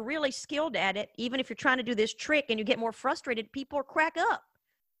if you're really skilled at it, even if you're trying to do this trick and you get more frustrated, people crack up.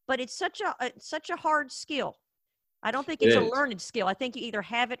 but it's such a hard skill. I don't think It it's a is. learned skill. I think you either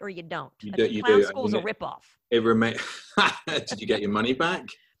have it or you don't. You I do. think You clown do. I school is mean, a ripoff. it remain. Did you get your money back?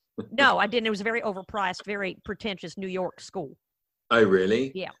 No, I didn't. It was a very overpriced, very pretentious New York school. Oh,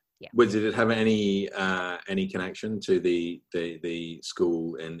 really? Yeah. Yeah. Did it have any connection to the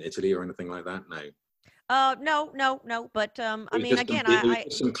school in Italy or anything like that? No. No. But I mean, again, it was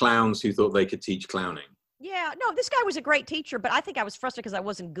just some clowns who thought they could teach clowning. yeah, no, this guy was a great teacher, but I think I was frustrated because I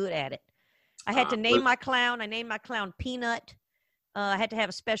wasn't good at it. I had to name my clown. I named my clown Peanut. I had to have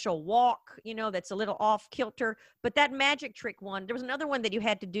a special walk, that's a little off kilter. But that magic trick one, there was another one that you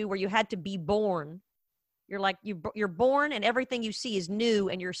had to do where you had to be born. You're like, you're born and everything you see is new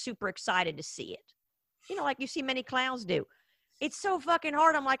and you're super excited to see it. Like you see many clowns do. It's so fucking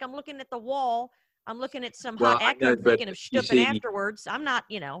hard. I'm looking at the wall. I'm looking at some hot actor. I'm thinking of Stuppen afterwards. I'm not,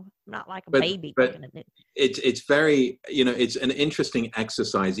 not like a baby. But it's very, it's an interesting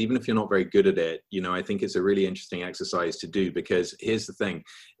exercise, even if you're not very good at it. I think it's a really interesting exercise to do, because here's the thing: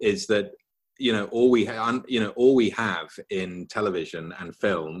 is that all we have in television and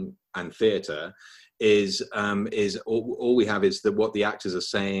film and theatre is all we have is that what the actors are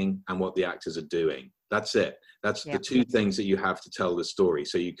saying and what the actors are doing. That's it. That's the two things that you have to tell the story.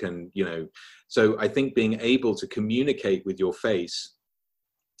 So you can, so I think being able to communicate with your face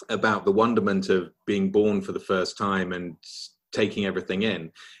about the wonderment of being born for the first time and taking everything in,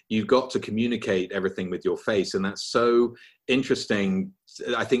 you've got to communicate everything with your face. And that's so interesting.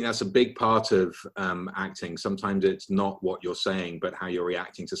 I think that's a big part of acting. Sometimes it's not what you're saying, but how you're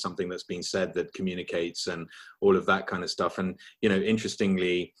reacting to something that's being said that communicates, and all of that kind of stuff. And,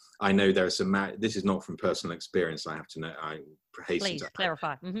 interestingly, I know there are some, this is not from personal experience, I have to know, I hasten to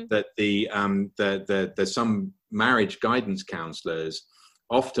clarify. that there's some marriage guidance counselors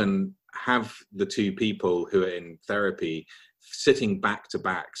often have the two people who are in therapy sitting back to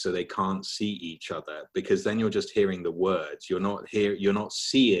back so they can't see each other, because then you're just hearing the words. You're not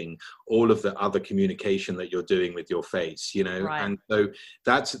seeing all of the other communication that you're doing with your face, Right. And so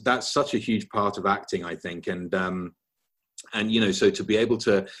that's such a huge part of acting, I think. And so to be able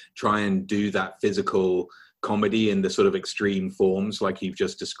to try and do that physical comedy in the sort of extreme forms like you've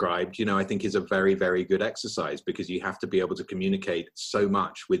just described, I think is a very, very good exercise, because you have to be able to communicate so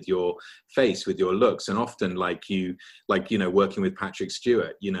much with your face, with your looks. And often working with Patrick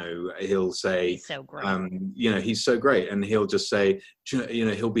Stewart, he'll say, he's so great. He's so great. And he'll just say,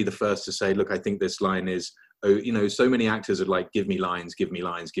 he'll be the first to say, look, I think this line is, so many actors are like, give me lines, give me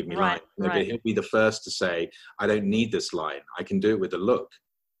lines, give me lines. Right. But he'll be the first to say, I don't need this line. I can do it with a look.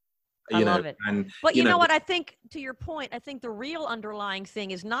 I love it. But you know what? I think, to your point, I think the real underlying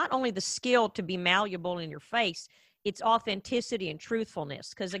thing is not only the skill to be malleable in your face, it's authenticity and truthfulness.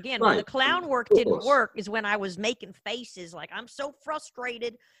 Because again, when the clown work didn't work is when I was making faces like, I'm so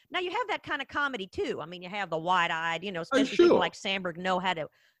frustrated. Now you have that kind of comedy too. I mean, you have the wide-eyed, especially people like Sandberg know how to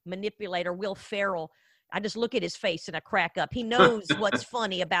manipulate, or Will Ferrell. I just look at his face and I crack up. He knows what's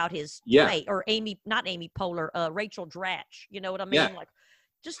funny about his face. Or not Amy Poehler, Rachel Dratch. You know what I mean? Yeah. Like,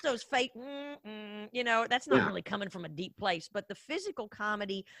 just those fake, that's not really coming from a deep place. But the physical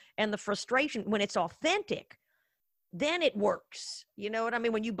comedy and the frustration, when it's authentic, then it works. You know what I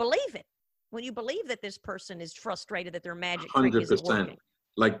mean? When you believe it, when you believe that this person is frustrated, that their magic trick isn't working.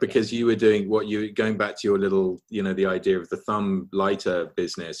 Like, because you were doing going back to your little, the idea of the thumb lighter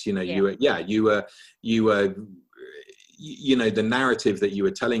business, you were, the narrative that you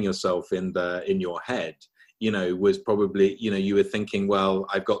were telling yourself in your head, was probably, you were thinking, well,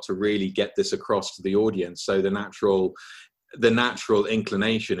 I've got to really get this across to the audience. So the natural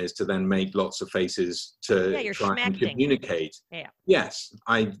inclination is to then make lots of faces to try and communicate. Yeah. Yes,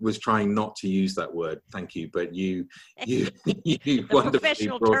 I was trying not to use that word. Thank you, but you the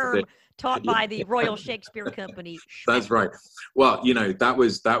professional term taught by the Royal Shakespeare Company. That's right. Well, that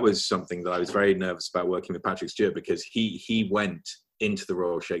was something that I was very nervous about working with Patrick Stewart, because he went into the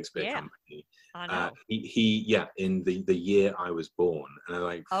Royal Shakespeare Company. I know. In the year I was born, and I'm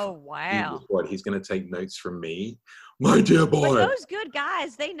like, oh wow, he's going to take notes from me, my dear boy. But those good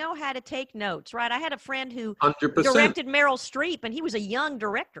guys, they know how to take notes, right? I had a friend who 100%. directed Meryl Streep, and he was a young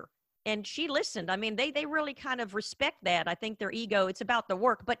director, and she listened. I mean, they really kind of respect that. I think their ego, it's about the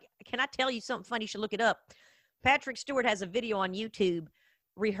work. But can I tell you something funny? You should look it up. Patrick Stewart has a video on YouTube,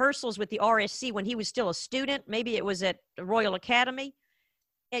 rehearsals with the RSC when he was still a student. Maybe it was at the Royal Academy.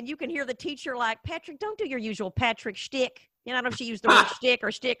 And you can hear the teacher like, Patrick, don't do your usual Patrick shtick. You know, I don't know if she used the word shtick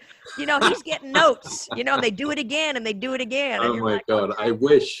or stick. You know, he's getting notes. You know, and they do it again and they do it again. Oh my God! Okay. I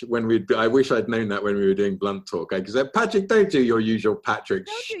wish I'd known that when we were doing Blunt Talk. I said, Patrick, don't do your usual Patrick.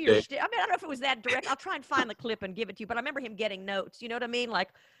 Don't do your shtick. I mean, I don't know if it was that direct. I'll try and find the clip and give it to you. But I remember him getting notes. You know what I mean? Like,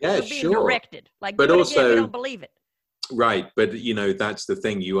 yeah, being directed. Like, but also, again, we don't believe it. Right, but you know, that's the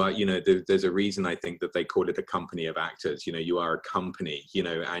thing. You are, you know, there's a reason I think that they call it a company of actors. You know, you are a company, you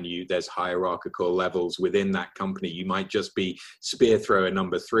know, and there's hierarchical levels within that company. You might just be spear thrower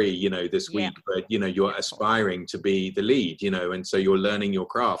number 3, you know, this week, but you know, you're aspiring to be the lead, you know, and so you're learning your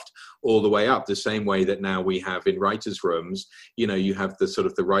craft all the way up. The same way that now we have in writers' rooms, you know, you have the sort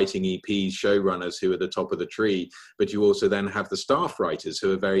of the writing EPs, showrunners who are the top of the tree, but you also then have the staff writers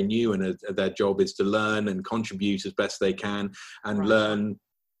who are very new, and their job is to learn and contribute as best they can and learn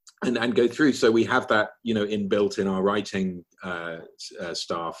and go through. So we have that, you know, inbuilt in our writing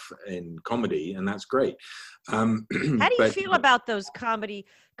staff in comedy, and that's great. How do you feel about those comedy?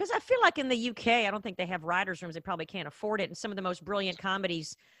 Because I feel like in the UK, I don't think they have writers' rooms. They probably can't afford it. And some of the most brilliant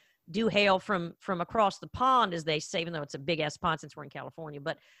comedies do hail from across the pond, as they say, even though it's a big ass pond since we're in California.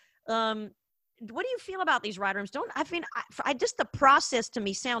 But what do you feel about these writer rooms? Just the process to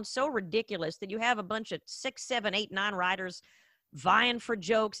me sounds so ridiculous that you have a bunch of 6, 7, 8, 9 writers vying for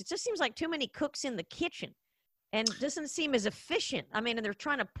jokes. It just seems like too many cooks in the kitchen, and doesn't seem as efficient. I mean, and they're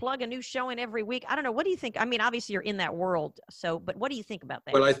trying to plug a new show in every week. I don't know. What do you think? I mean, obviously you're in that world. So, but what do you think about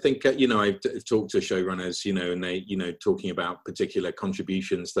that? Well, I think, you know, I've talked to showrunners, you know, and they, you know, talking about particular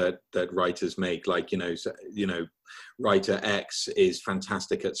contributions that writers make, like, you know, writer X is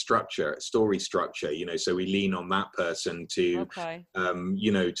fantastic at story structure, you know, so we lean on that person to,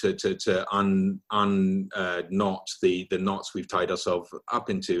 you know, to unknot the knots we've tied ourselves up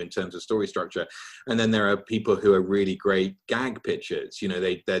into in terms of story structure. And then there are people who are really great gag pitchers, you know,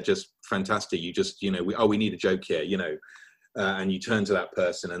 they're just fantastic. You just, you know, we need a joke here, you know, and you turn to that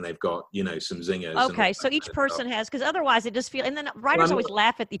person and they've got, you know, some zingers. Okay, so each person has, because otherwise it just feels, and then writers always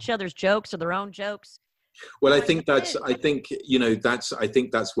laugh at each other's jokes or their own jokes. Well, I think that's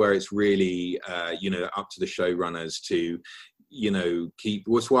where it's really, you know, up to the showrunners to, you know, keep.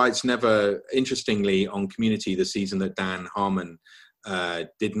 That's why it's never, interestingly, on Community, the season that Dan Harmon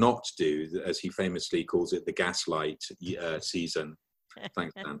did not do, as he famously calls it, the gaslight season.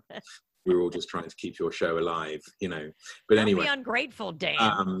 Thanks, Dan. We were all just trying to keep your show alive, you know. But anyway, don't be ungrateful,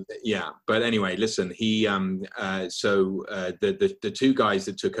 Dan. Yeah, but anyway, listen. He the 2 guys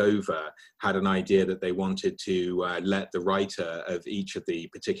that took over had an idea that they wanted to let the writer of each of the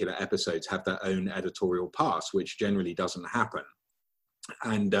particular episodes have their own editorial pass, which generally doesn't happen.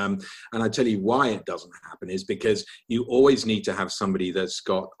 And I tell you why it doesn't happen is because you always need to have somebody that's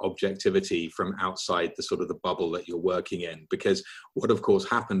got objectivity from outside the sort of the bubble that you're working in. Because what of course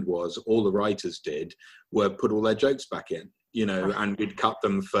happened was all the writers did were put all their jokes back in, you know, and we'd cut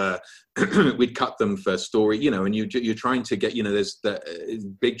them for story, you know, and you're trying to get, you know, there's the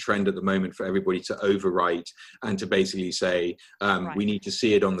big trend at the moment for everybody to overwrite and to basically say, we need to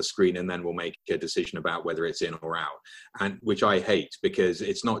see it on the screen and then we'll make a decision about whether it's in or out, and which I hate, because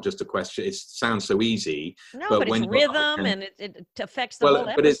it's not just a question. It sounds so easy, but when it's rhythm and it affects the whole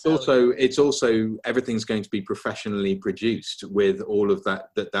episode. But it's also everything's going to be professionally produced with all of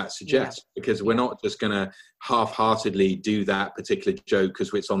that suggests, because we're not just going to half-heartedly do that particular joke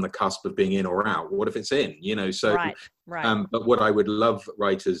because it's on the cusp of being in or out. What if it's in, you know? So right. But what I would love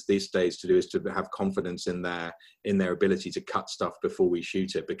writers these days to do is to have confidence in their ability to cut stuff before we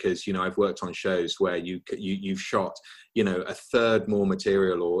shoot it, because, you know, I've worked on shows where you've shot, you know, a third more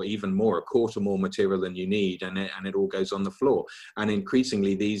material, or even more, a quarter more material than you need, and it all goes on the floor. And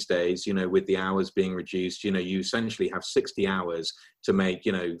increasingly these days, you know, with the hours being reduced, you know, you essentially have 60 hours to make,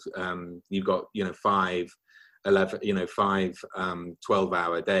 you know, you've got, you know, 5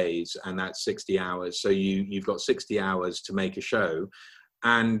 12-hour days, and that's 60 hours. So you've got 60 hours to make a show,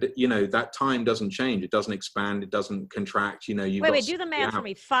 and you know that time doesn't change. It doesn't expand. It doesn't contract. You know, wait, do the math for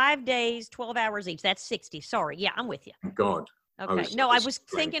me. 5 days, 12 hours each. That's 60. Sorry, yeah, I'm with you. God. Okay. I was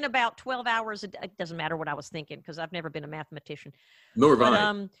thinking about 12 hours. It doesn't matter what I was thinking, because I've never been a mathematician. Nor have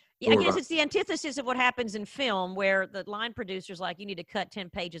I. I guess it's the antithesis of what happens in film, where the line producer's like, you need to cut 10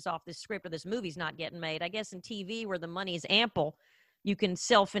 pages off this script or this movie's not getting made. I guess in TV, where the money is ample, you can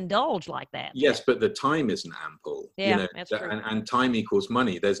self-indulge like that. Yes, but the time isn't ample. Yeah, you know, that's true. And time equals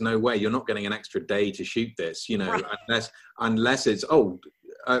money. There's no way. You're not getting an extra day to shoot this, you know, right. unless it's,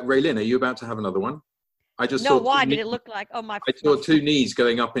 Raylene, are you about to have another one? I just saw why did it look like? Oh, I saw 2 knees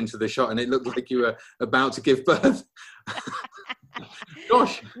going up into the shot, and it looked like you were about to give birth.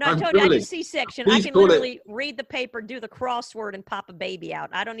 Gosh, No, I I'm told you I privileged. just C-section. I Please can call it. literally read the paper, do the crossword, and pop a baby out.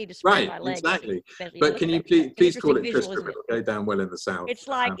 I don't need to spread my Right, legs. exactly. Especially, But look can at you that. please An call interesting it visual, Tristram? isn't it? It'll go down well in the South. It's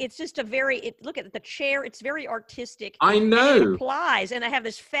like it's just a very. Look at the chair. It's very artistic. I And it know. implies, and I have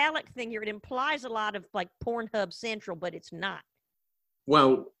this phallic thing here. It implies a lot of like Pornhub Central, but it's not.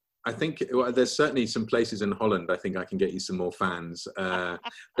 Well, I think there's certainly some places in Holland. I think I can get you some more fans.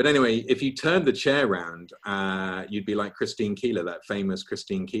 But anyway, if you turn the chair round, you'd be like Christine Keeler, that famous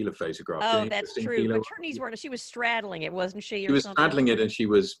Christine Keeler photograph. Oh, You know, that's Christine true. Keeler? But her knees weren't. She was straddling it, wasn't she? She Or was something? straddling it, and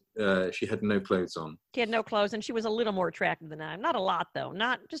she had no clothes on. She had no clothes, and she was a little more attractive than I am. Not a lot, though.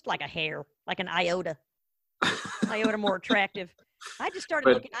 Not just like a hair, like an iota. Iota more attractive. I just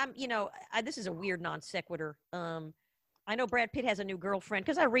started looking. This is a weird non sequitur. I know Brad Pitt has a new girlfriend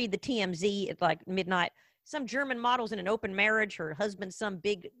because I read the TMZ at like midnight. Some German model's in an open marriage. Her husband's some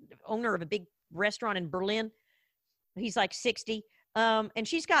big owner of a big restaurant in Berlin. He's like 60. And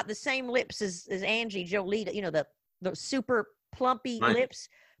she's got the same lips as Angie Jolie, you know, the super plumpy lips,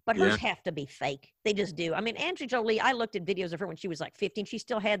 but hers have to be fake. They just do. I mean, Angie Jolie, I looked at videos of her when she was like 15. She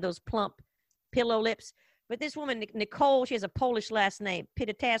still had those plump pillow lips. But this woman, Nicole, she has a Polish last name,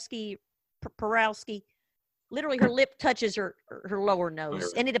 Pitataski, Porowski. Literally, her lip touches her lower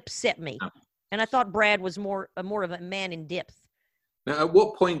nose, and it upset me. And I thought Brad was more of a man in depth. Now, at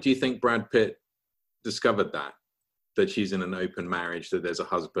what point do you think Brad Pitt discovered that she's in an open marriage, that there's a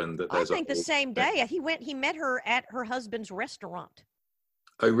husband, that there's I think the same day. He met her at her husband's restaurant.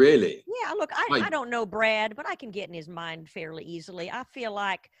 Oh, really? Yeah, look, I don't know Brad, but I can get in his mind fairly easily. I feel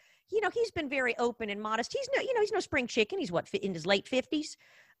like, you know, he's been very open and modest. He's no spring chicken. He's in his late 50s.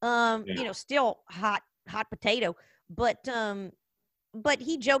 You know, still hot potato, but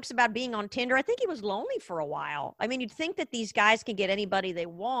he jokes about being on Tinder. I think he was lonely for a while. I mean, you'd think that these guys can get anybody they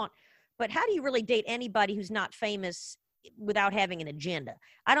want, but how do you really date anybody who's not famous without having an agenda?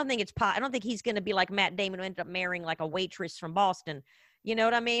 I don't think I don't think he's going to be like Matt Damon, who ended up marrying like a waitress from Boston. You know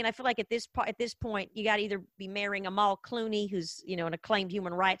what I mean? I feel like at this point, you got to either be marrying Amal Clooney, who's, you know, an acclaimed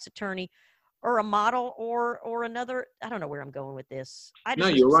human rights attorney, or a model, or another. I don't know where I'm going with this. I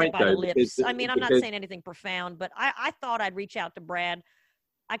just you're right, by the though. lips. I mean, I'm not saying anything profound, but I thought I'd reach out to Brad.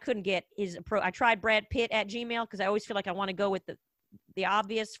 I couldn't get his approach. I tried Brad Pitt at Gmail because I always feel like I want to go with the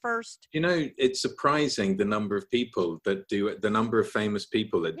obvious first. You know, it's surprising the number of famous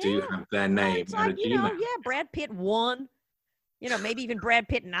people that do have their name It's and like, a Gmail. Brad Pitt 1. You know, maybe even Brad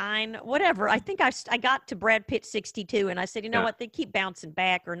Pitt 9, whatever. I think I got to Brad Pitt 62, and I said, you know what? They keep bouncing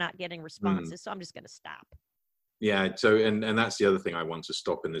back or not getting responses, so I'm just going to stop. Yeah. So, and that's the other thing I want to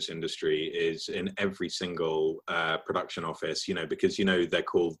stop in this industry is in every single production office, you know, because, you know, they're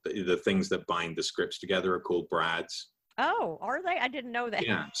called the things that bind the scripts together are called Brads. Oh, are they? I didn't know that.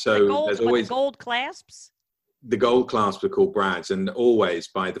 Yeah. So there's always the gold clasps. The gold clasps are called Brads, and always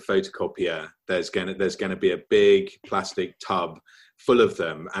by the photocopier, there's gonna be a big plastic tub full of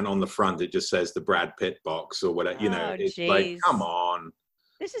them, and on the front it just says the Brad Pitt box or whatever. You know, it's like, come on.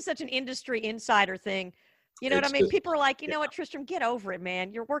 This is such an industry insider thing. You know what I mean? People are like, you know what, Tristram, get over it,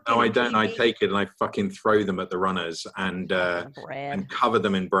 man. You're working. No, I don't. I take it and I fucking throw them at the runners and cover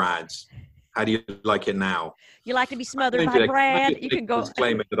them in Brads. How do you like it now? You like to be smothered by Brad? You can go.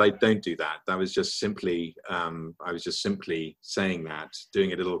 Disclaimer that I don't do that. That was just simply, I was just simply saying that,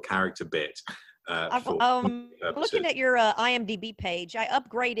 doing a little character bit. Looking at your IMDb page, I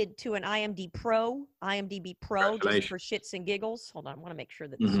upgraded to an IMDb Pro just for shits and giggles. Hold on, I want to make sure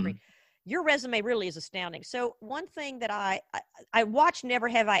that the screen. Your resume really is astounding. So one thing that I watched Never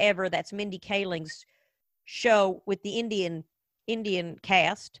Have I Ever, that's Mindy Kaling's show with the Indian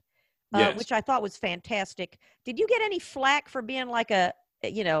cast. Which I thought was fantastic. Did you get any flack for being like a,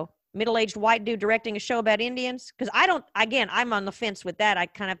 you know, middle-aged white dude directing a show about Indians? Because I'm on the fence with that.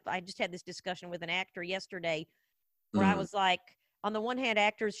 I just had this discussion with an actor yesterday where I was like, on the one hand,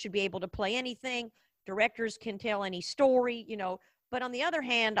 actors should be able to play anything. Directors can tell any story, you know. But on the other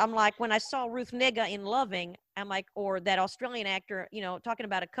hand, I'm like, when I saw Ruth Negga in Loving, I'm like, or that Australian actor, you know, talking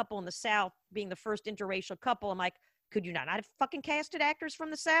about a couple in the South being the first interracial couple, I'm like, could you not have fucking casted actors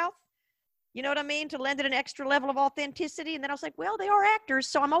from the South? You know what I mean? To lend it an extra level of authenticity. And then I was like, well, they are actors.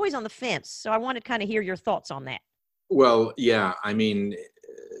 So I'm always on the fence. So I wanted to kind of hear your thoughts on that. Well, yeah. I mean,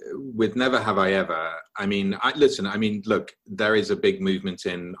 with Never Have I Ever, I mean, look, there is a big movement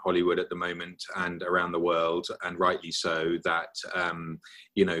in Hollywood at the moment and around the world, and rightly so, that,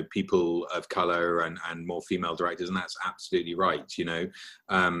 you know, people of color and more female directors, and that's absolutely right, you know.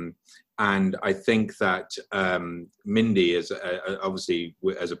 And I think that Mindy is obviously,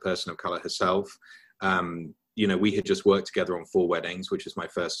 as a person of color herself, you know, we had just worked together on Four Weddings, which was my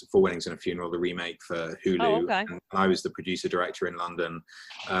first Four Weddings and a Funeral, the remake for Hulu. Oh, okay. And I was the producer director in London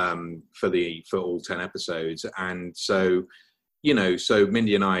for all 10 episodes. And so, you know, so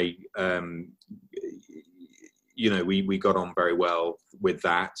Mindy and I, you know, we got on very well with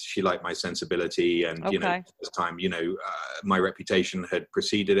that. She liked my sensibility, and you know, this time, you know, my reputation had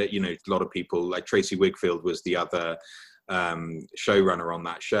preceded it. You know, a lot of people, like Tracy Wigfield was the other showrunner on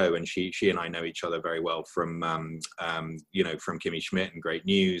that show, and she and I know each other very well from you know, from Kimmy Schmidt and Great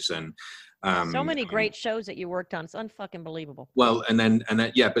News, and so many great shows that you worked on. It's unfucking believable. Well, and then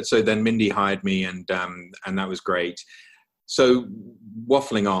yeah, but so then Mindy hired me, and that was great. So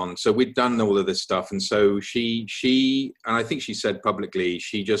waffling on, so we'd done all of this stuff, and so she and I think she said publicly,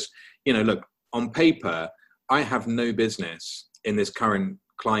 she just, you know, look, on paper, I have no business in this current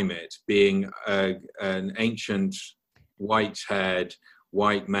climate being an ancient white-haired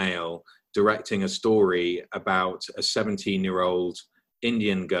white male directing a story about a 17-year-old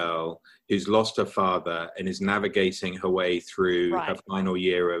Indian girl who's lost her father and is navigating her way through her final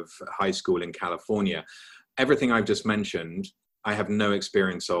year of high school in California. Everything I've just mentioned, I have no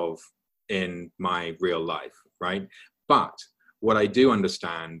experience of in my real life, right? But what I do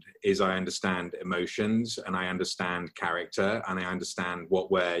understand is I understand emotions, and I understand character, and I understand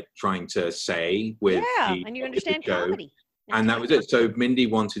what we're trying to say with and you understand comedy. And that was it. So Mindy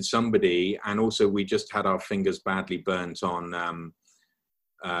wanted somebody, and also we just had our fingers badly burnt on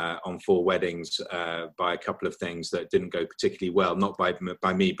Four Weddings by a couple of things that didn't go particularly well, not by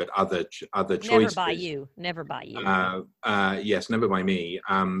me, but other choices. Never by you. Yes, never by me.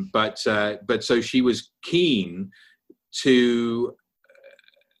 But so she was keen to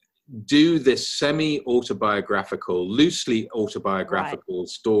do this semi-autobiographical, loosely autobiographical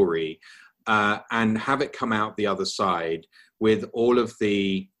story, and have it come out the other side with all of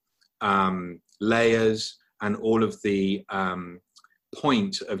the layers and all of the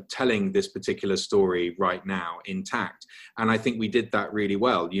point of telling this particular story right now intact. And I think we did that really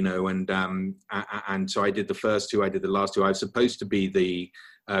well, you know, and so I did the first two, I did the last two. I was supposed to be the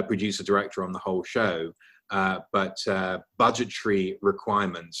producer director on the whole show, but budgetary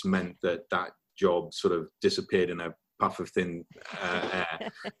requirements meant that job sort of disappeared in a puff of thin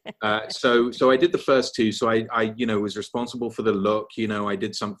air. So I did the first two. So I you know, was responsible for the look. You know, I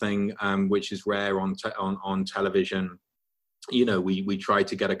did something which is rare on television. You know, we tried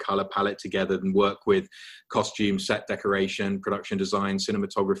to get a color palette together and work with costume, set decoration, production design,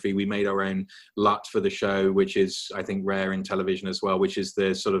 cinematography. We made our own LUT for the show, which is, I think, rare in television as well, which is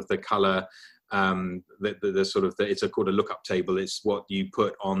the sort of the color, it's called a lookup table. It's what you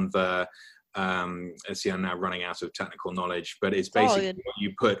put on the, let's see, I'm now running out of technical knowledge, but it's basically what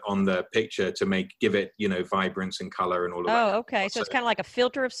you put on the picture to give it, you know, vibrance and color and all of that. Oh, okay. So it's kind of like a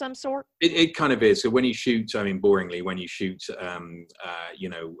filter of some sort? It kind of is. So when you shoot, I mean, boringly, when you shoot, you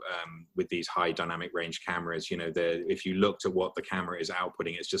know, with these high dynamic range cameras, you know, if you looked at what the camera is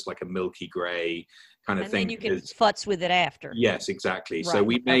outputting, it's just like a milky gray kind of thing. And then you can futz with it after. Yes, exactly. Right. So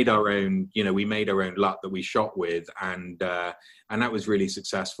we made our own, you know, LUT that we shot with, and that was really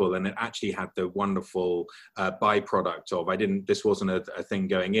successful. And it actually had the wonderful byproduct of, this wasn't a thing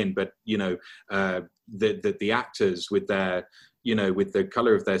going in, but, you know, the actors with their, you know, with the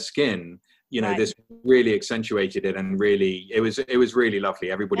color of their skin, you know, this really accentuated it, and really, it was really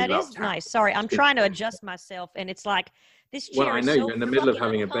lovely. Everybody loved it. That is nice. Sorry, I'm trying to adjust myself, and it's like, this chair I know, you're in the middle of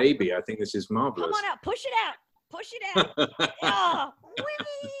having a baby. I think this is marvelous. Come on out, push it out. Yeah.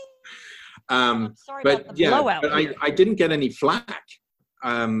 Sorry but about the blowout. But I didn't get any flack,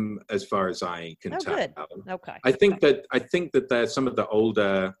 as far as I can tell. Good. Okay. I think that there's some of the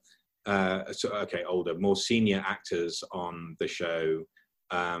older, more senior actors on the show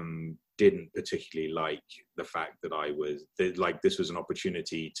didn't particularly like the fact that this was an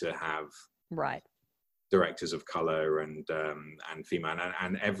opportunity to have directors of color and female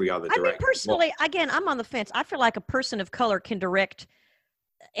and every other director. I mean, personally, again, I'm on the fence. I feel like a person of color can direct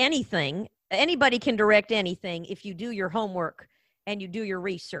anything. Anybody can direct anything if you do your homework and you do your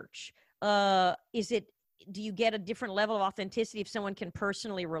research. Do you get a different level of authenticity if someone can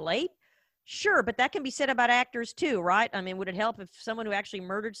personally relate? Sure, but that can be said about actors too, right? I mean, would it help if someone who actually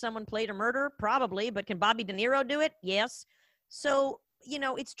murdered someone played a murderer? Probably, but can Bobby De Niro do it? Yes. So, you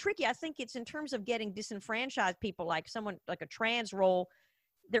know, it's tricky. I think it's in terms of getting disenfranchised people, like someone like a trans role.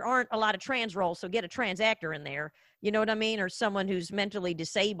 There aren't a lot of trans roles, so get a trans actor in there. You know what I mean? Or someone who's mentally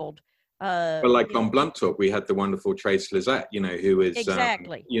disabled. But like on Blunt Talk, we had the wonderful Trace Lizette, you know, who is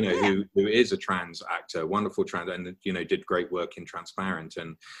who is a trans actor, wonderful trans, and you know, did great work in Transparent,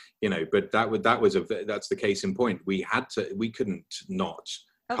 and you know, but that's the case in point. We couldn't not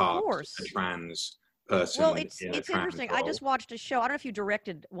cast a trans person. Well, it's interesting. I just watched a show. I don't know if you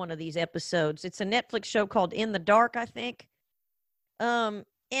directed one of these episodes. It's a Netflix show called In the Dark, I think. And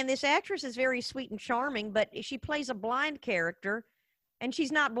this actress is very sweet and charming, but she plays a blind character, and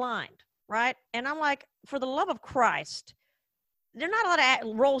she's not blind, right? And I'm like, for the love of Christ, there are not a lot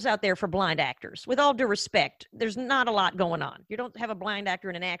of roles out there for blind actors. With all due respect, there's not a lot going on. You don't have a blind actor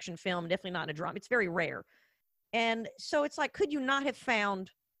in an action film, definitely not in a drama. It's very rare. And so it's like, could you not have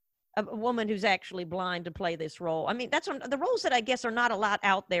found a woman who's actually blind to play this role? I mean, that's the roles that I guess are not a lot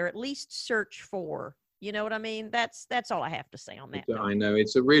out there. At least search for. You know what I mean? That's all I have to say on that. I know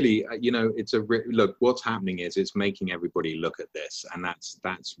it's a really, look, what's happening is it's making everybody look at this, and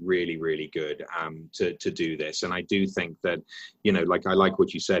that's really, really good to do this. And I do think that, like I like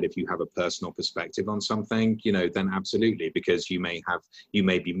what you said, if you have a personal perspective on something, then absolutely, because you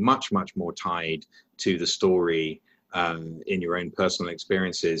may be much, much more tied to the story in your own personal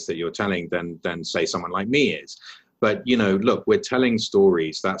experiences that you're telling than say someone like me is. But, look, we're telling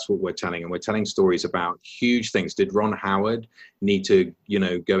stories. That's what we're telling. And we're telling stories about huge things. Did Ron Howard need to,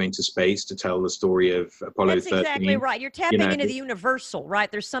 go into space to tell the story of Apollo 13? That's exactly right. You're tapping into the universal,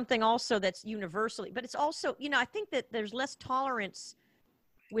 right? There's something also that's universally. But it's also, I think that there's less tolerance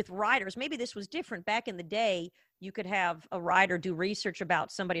with writers. Maybe this was different. Back in the day, you could have a writer do research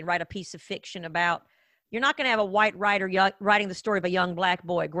about somebody and write a piece of fiction about. You're not going to have a white writer writing the story of a young black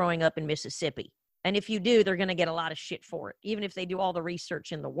boy growing up in Mississippi. And if you do, they're going to get a lot of shit for it, even if they do all the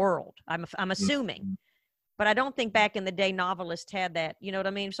research in the world. I'm assuming. But I don't think back in the day novelists had that. You know what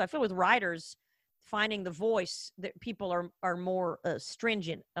I mean? So I feel with writers, finding the voice, that people are more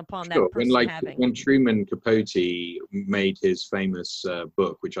stringent upon that person having. When Truman Capote made his famous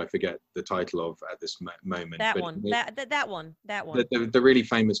book, which I forget the title of at this moment. That one. The really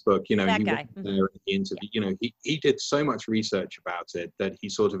famous book, that guy. There in the interview, he did so much research about it that he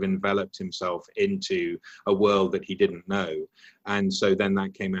sort of enveloped himself into a world that he didn't know. And so then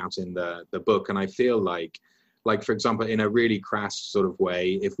that came out in the book. And I feel like, for example, in a really crass sort of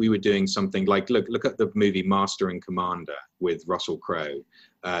way, if we were doing something like, look at the movie Master and Commander with Russell Crowe,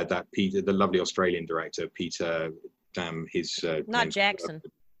 the lovely Australian director, Peter, not Jackson.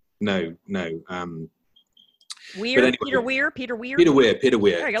 No. Weir, anyway, Peter Weir. Peter Weir.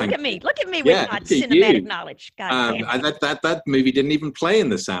 There you go. Look at me with my cinematic knowledge. God damn. That movie didn't even play in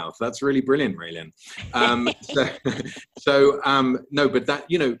the South. That's really brilliant, Raylene. No, but that,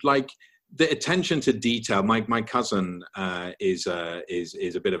 the attention to detail. My cousin is a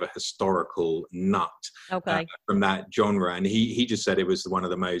bit of a historical nut. Okay. From that genre, and he just said it was one of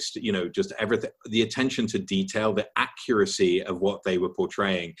the most, just everything. The attention to detail, the accuracy of what they were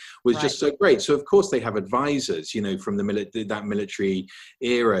portraying was just so great. So of course they have advisors, from that military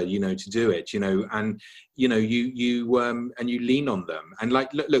era, to do it, and you lean on them. And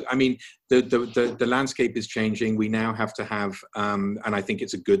look, I mean, the landscape is changing. We now have to have, and I think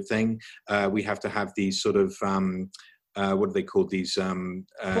it's a good thing. We have to have these sort of, what are they called? These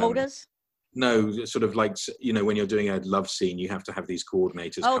quotas? No, sort of like, when you're doing a love scene, you have to have these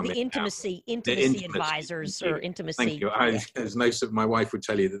coordinators. Oh, the intimacy advisors or intimacy. Thank you. My wife would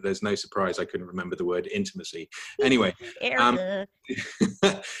tell you that there's no surprise I couldn't remember the word intimacy. Anyway,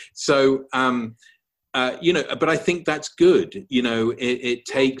 so. But I think that's good. It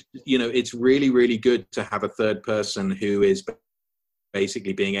takes, it's really, really good to have a third person who is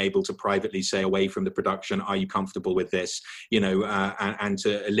basically being able to privately say away from the production, are you comfortable with this? And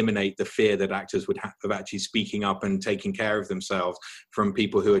to eliminate the fear that actors would have of actually speaking up and taking care of themselves from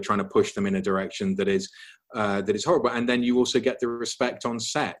people who are trying to push them in a direction that is horrible. And then you also get the respect on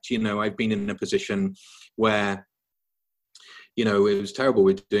set. I've been in a position where, it was terrible.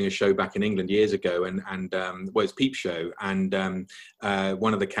 We were doing a show back in England years ago, and it's Peep Show, and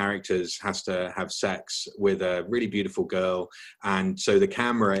one of the characters has to have sex with a really beautiful girl, and so the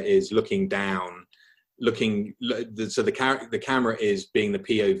camera is looking down, so the camera is being the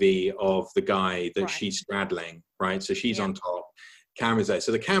POV of the guy that she's straddling, right? So she's on top. Camera's there,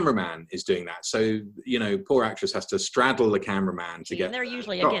 so the cameraman is doing that. So poor actress has to straddle the cameraman to get. And they're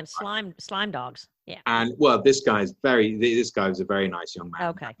usually again slime dogs. Yeah. And well, this guy was a very nice young man.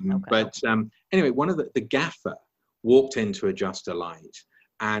 Okay. But anyway, one of the gaffer walked in to adjust a light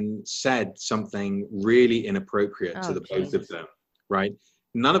and said something really inappropriate to the both of them. Right?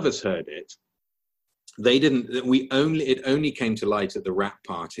 None of us heard it. They didn't. It only came to light at the wrap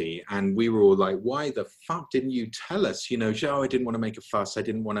party, and we were all like, "Why the fuck didn't you tell us?" I didn't want to make a fuss. I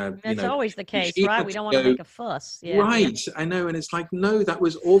didn't want to. That's always the case, right? We don't want to make a fuss. Yeah, right. Yeah. I know, and it's like, no, that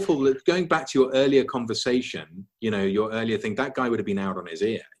was awful. Going back to your earlier conversation, your earlier thing, that guy would have been out on his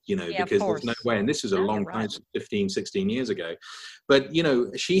ear, because there's no way. And this is a long time, 15, 16 years ago. But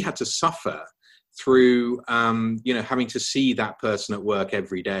she had to suffer through having to see that person at work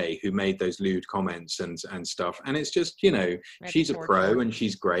every day who made those lewd comments and stuff. And it's just, That's she's a pro and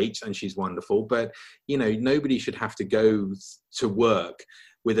she's great and she's wonderful, but nobody should have to go to work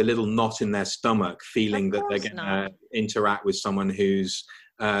with a little knot in their stomach feeling that they're going to interact with someone who's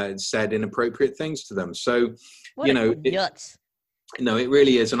said inappropriate things to them. So nuts. No, it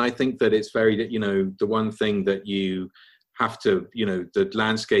really is. And I think that it's very, the one thing that you have to, the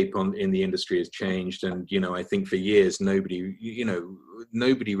landscape in the industry has changed. And, I think for years, nobody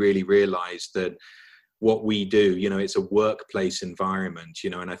really realized that what we do, it's a workplace environment,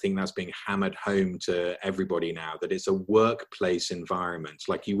 and I think that's being hammered home to everybody now, that it's a workplace environment.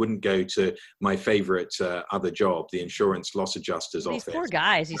 Like, you wouldn't go to my favorite other job, the insurance loss adjuster's office. These poor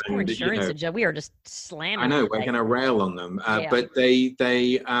guys, these poor insurance adjusters, we are just slamming. I know, we're going to rail on them, but they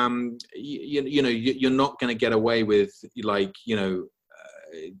you're not going to get away with, like,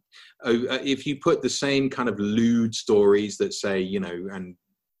 if you put the same kind of lewd stories that say,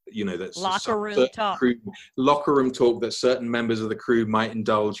 that's locker room talk that certain members of the crew might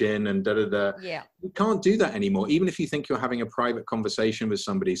indulge in, and Yeah, you can't do that anymore. Even if you think you're having a private conversation with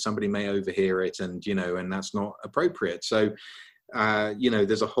somebody may overhear it, and and that's not appropriate. So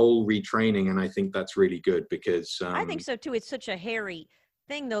there's a whole retraining, and I think that's really good, because I think so too. It's such a hairy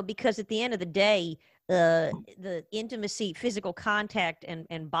thing, though, because at the end of the day, the intimacy, physical contact,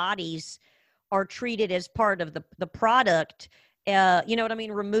 and bodies are treated as part of the product. You know what I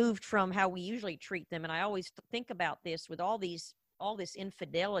mean? Removed from how we usually treat them. And I always think about this with all this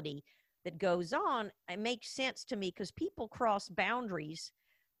infidelity that goes on. It makes sense to me because people cross boundaries.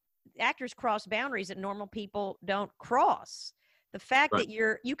 Actors cross boundaries that normal people don't cross. The fact that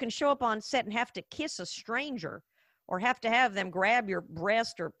you can show up on set and have to kiss a stranger, or have to have them grab your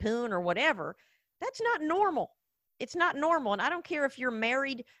breast or poon or whatever, that's not normal. It's not normal. And I don't care if you're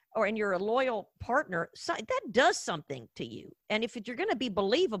married and you're a loyal partner, that does something to you. And if you're going to be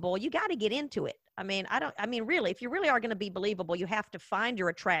believable, you got to get into it. Really, if you really are going to be believable, you have to find your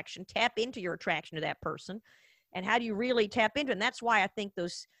attraction, tap into your attraction to that person. And how do you really tap into it? And that's why I think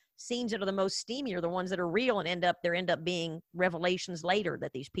those scenes that are the most steamy are the ones that are real and end up being revelations later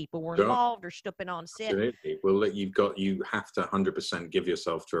that these people were involved or stooping on set. Absolutely. Well, you have to 100% give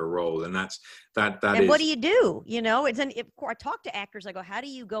yourself to a role, and that and what do you do? I talk to actors, I go, how do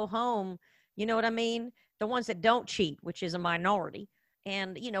you go home? You know what I mean? The ones that don't cheat, which is a minority.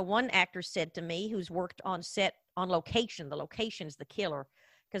 And one actor said to me, who's worked on set on location, the location's the killer,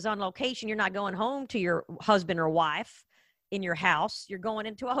 because on location you're not going home to your husband or wife in your house, you're going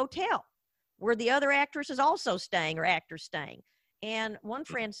into a hotel where the other actress is also staying, or actor's staying. And one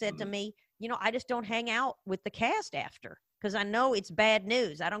friend said to me, I just don't hang out with the cast after, because I know it's bad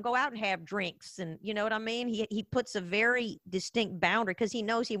news. I don't go out and have drinks, and you know what I mean? He puts a very distinct boundary because he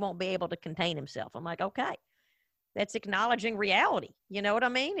knows he won't be able to contain himself. I'm like, okay, that's acknowledging reality. You know what I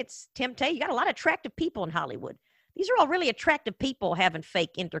mean? It's temptation. You got a lot of attractive people in Hollywood. These are all really attractive people having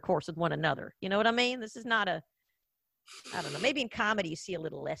fake intercourse with one another. You know what I mean? This is not I don't know. Maybe in comedy you see a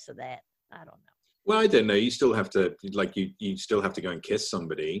little less of that. I don't know. Well, I don't know. You still have to, you still have to go and kiss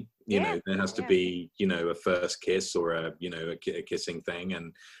somebody. There has to be, a first kiss, or a kissing thing,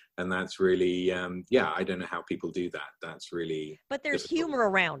 and that's really, I don't know how people do that. That's really. But there's difficult. Humor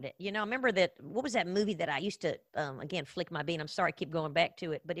around it. Remember that? What was that movie that I used to again flick my bean? I'm sorry, I keep going back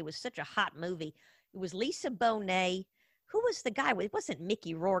to it, but it was such a hot movie. It was Lisa Bonet. Who was the guy? It wasn't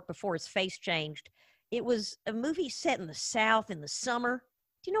Mickey Rourke before his face changed. It was a movie set in the South in the summer.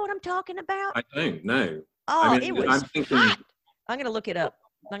 Do you know what I'm talking about? I don't know. Oh, it was hot. I'm going to look it up.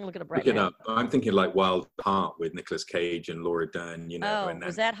 I'm going to look it up right now. I'm thinking like Wild Heart with Nicolas Cage and Laura Dern.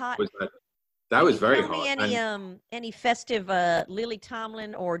 Was that hot? That was very hot. Any festive Lily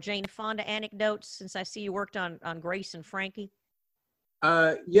Tomlin or Jane Fonda anecdotes, since I see you worked on Grace and Frankie?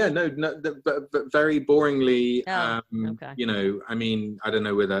 But very boringly. Okay. I don't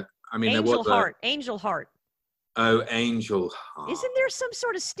know whether. Angel Heart. Oh, Angel Heart. Isn't there some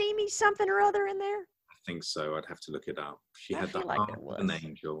sort of steamy something or other in there? I think so. I'd have to look it up. She had the heart of an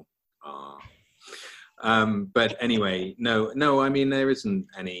angel. But anyway, no. There isn't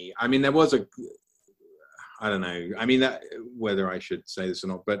any. There was a. I don't know. Whether I should say this or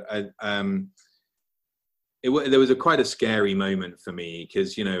not, but there was quite a scary moment for me,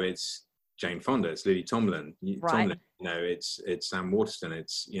 because it's Jane Fonda, it's Lily Tomlin, right. It's Sam Waterston,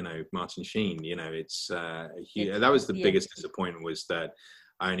 it's Martin Sheen, that was the biggest disappointment, was that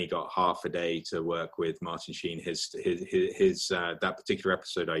I only got half a day to work with Martin Sheen. His that particular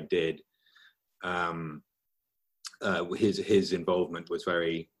episode I did, his involvement was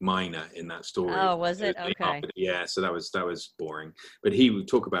very minor in that story. Oh, was it? Okay. Yeah, so that was boring. But he would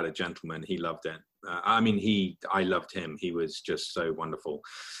talk about a gentleman. He loved it. I loved him. He was just so wonderful.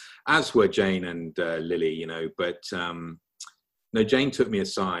 As were Jane and Lily, you know. But no, Jane took me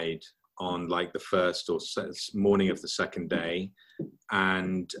aside on like the first or morning of the second day,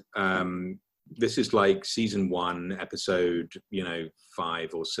 and this is like season 1, episode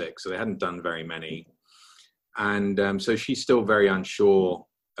 5 or 6. So they hadn't done very many. And so she's still very unsure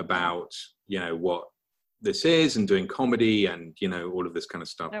about, what this is and doing comedy and, all of this kind of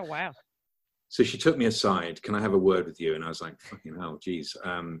stuff. Oh, wow. So she took me aside. Can I have a word with you? And I was like, fucking hell, geez.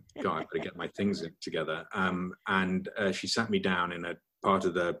 God, I better get my things together. And she sat me down in a part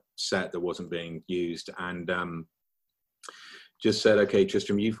of the set that wasn't being used and just said, okay,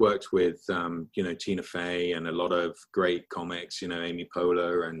 Tristram, you've worked with, Tina Fey and a lot of great comics, Amy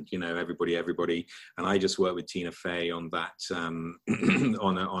Poehler and, everybody. And I just worked with Tina Fey on that, on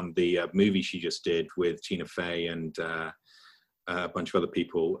the movie she just did with Tina Fey and a bunch of other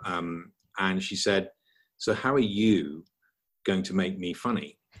people. And she said, so how are you going to make me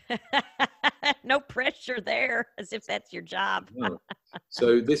funny? No pressure there, as if that's your job. No.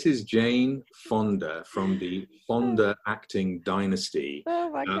 So this is Jane Fonda from the Fonda acting dynasty,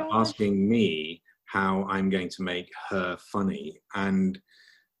 asking me how I'm going to make her funny. And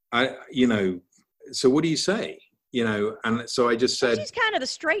so what do you say? And so I just said, she's kind of the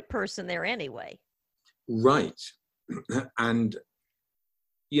straight person there anyway. Right. And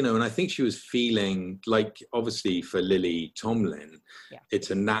and I think she was feeling like, obviously for Lily Tomlin,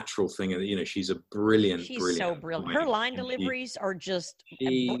 it's a natural thing. And, she's a brilliant. She's so brilliant. Her line deliveries are just,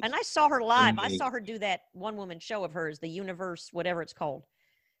 and I saw her live. I saw her do that one woman show of hers, The Universe, whatever it's called.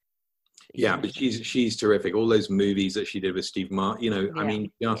 Yeah, but she's terrific. All those movies that she did with Steve Martin, I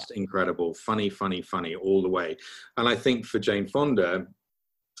mean, just incredible. Funny all the way. And I think for Jane Fonda,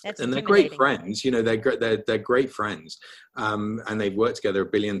 and they're great friends, they're great friends, and they've worked together a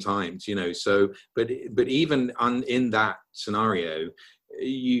billion times, so, but even in that scenario,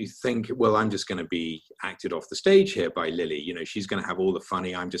 you think, well, I'm just going to be acted off the stage here by Lily, she's going to have all the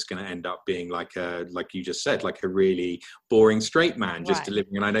funny. I'm just going to end up being like you just said, like a really boring straight man, just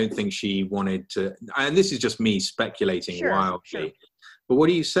delivering. And I don't think she wanted to, and this is just me speculating wildly, but what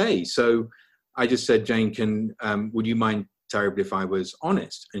do you say? So I just said, Jane, would you mind terribly if I was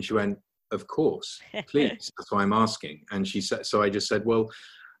honest? And she went, of course, please. That's why I'm asking. And she said, so I just said, well,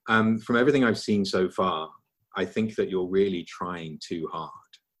 from everything I've seen so far, I think that you're really trying too hard.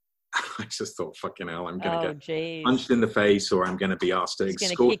 I just thought, fucking hell, I'm going to get punched in the face, or I'm going to be asked to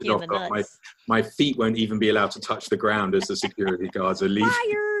escort it off. My feet won't even be allowed to touch the ground as the security guards are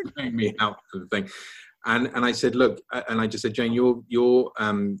leaving me out of the thing. And I said, look, and I just said, Jane, you're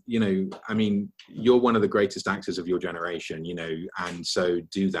I mean, you're one of the greatest actors of your generation, and so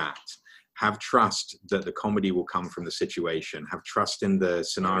do that. Have trust that the comedy will come from the situation. Have trust in the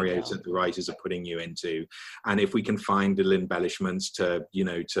scenarios that the writers are putting you into. And if we can find little embellishments to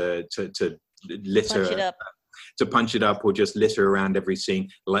litter, to punch it up or just litter around every scene,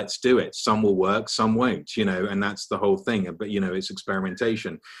 let's do it. Some will work, some won't, and that's the whole thing. But, it's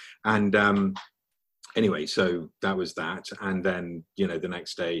experimentation. And, anyway, so that was that. And then, the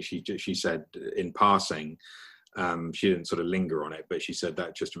next day she said in passing, she didn't sort of linger on it, but she said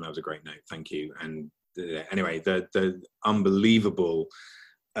that Tristram, that was a great note. Thank you. And anyway, the unbelievable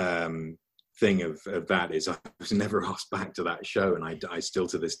thing of that is I was never asked back to that show. And I still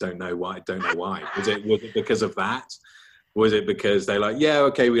to this don't know why. Was it because of that? Was it because they're like, yeah,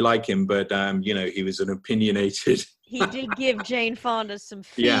 okay, we like him, but he was an opinionited. He did give Jane Fonda some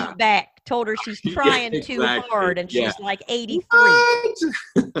feedback. Told her she's trying too hard, and she's like 83.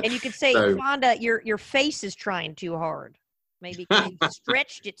 And you could say, Fonda, your face is trying too hard. Maybe you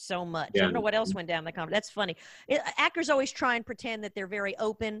stretched it so much. I don't know what else went down the comedy. That's funny. Actors always try and pretend that they're very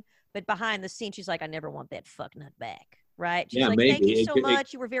open, but behind the scenes, she's like, I never want that fuck nut back. Right? She's like, maybe. Thank you so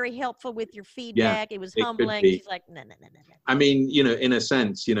much. You were very helpful with your feedback. It was humbling. She's like, no. I mean, in a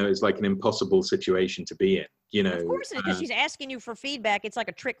sense, it's like an impossible situation to be in, Of course it is, because she's asking you for feedback. It's like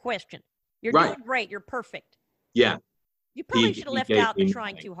a trick question. You're doing great. You're perfect. Yeah. You probably should have left out the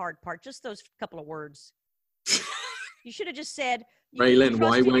trying too hard part. Just those couple of words. You should have just said, Raylan,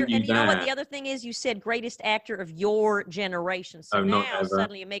 why weren't you there? And you know what the other thing is? You said greatest actor of your generation. So now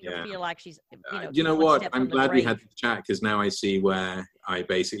suddenly you make her feel like she's, you know what? I'm glad we had the chat, because now I see where I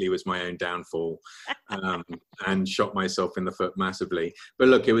basically was my own downfall and shot myself in the foot massively. But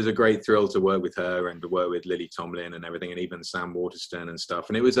look, it was a great thrill to work with her and to work with Lily Tomlin and everything, and even Sam Waterston and stuff.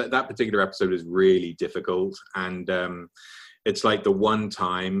 And it was that particular episode was really difficult. And It's like the one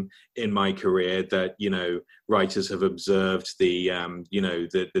time in my career that, you know, writers have observed the, you know,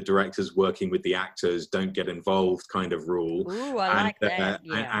 the directors working with the actors don't get involved kind of rule. Ooh, I like that.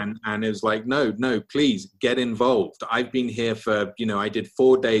 Yeah. And it was like, no, please get involved. I've been here for, you know, I did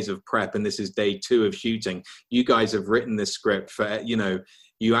 4 days of prep and this is day 2 of shooting. You guys have written this script for, you know,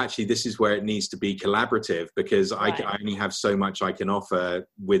 you actually, this is where it needs to be collaborative, because I only have so much I can offer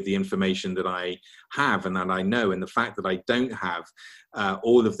with the information that I have and that I know. And the fact that I don't have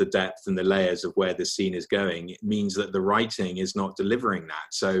all of the depth and the layers of where the scene is going, it means that the writing is not delivering that.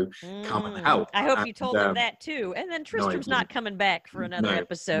 So come and help. I hope you told them that too. And then Tristram's not coming back for another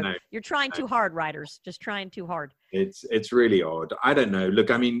episode. You're trying too hard, writers, just trying too hard. It's really odd. I don't know. Look,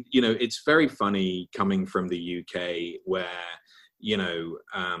 I mean, you know, it's very funny coming from the UK where, you know,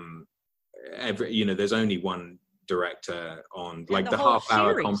 there's only one director on like the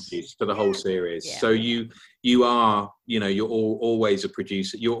half-hour comedies for the whole series. Yeah. So you are, you know, you're always a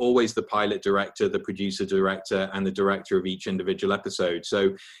producer. You're always the pilot director, the producer director, and the director of each individual episode. So,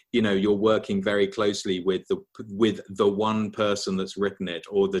 you know, you're working very closely with the one person that's written it,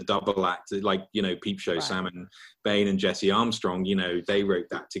 or the double act, like, you know, Peep Show, Salmon Bain and Jesse Armstrong, you know, they wrote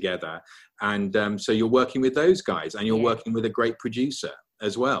that together. And so you're working with those guys, and you're working with a great producer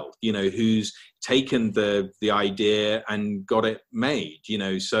as well, you know, who's taken the idea and got it made, you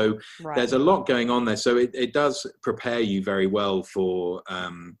know. So there's a lot going on there. So it does prepare you very well for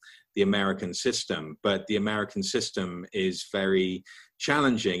the American system, but the American system is very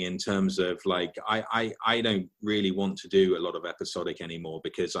challenging in terms of like, I don't really want to do a lot of episodic anymore,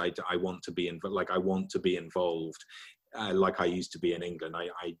 because I want to be involved like I used to be in England.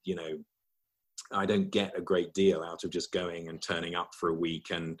 You know, I don't get a great deal out of just going and turning up for a week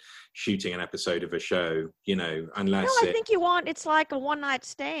and shooting an episode of a show, you know, unless I think it's like a one-night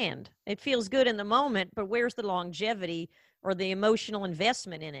stand. It feels good in the moment, but where's the longevity or the emotional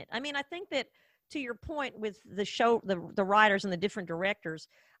investment in it? I mean, I think that, to your point with the show, the writers and the different directors,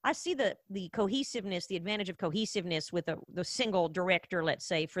 I see the cohesiveness, the advantage of cohesiveness with the single director, let's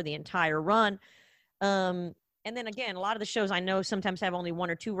say, for the entire run. And then again, a lot of the shows I know sometimes have only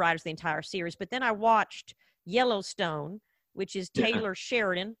 1 or 2 writers the entire series. But then I watched Yellowstone, which is Taylor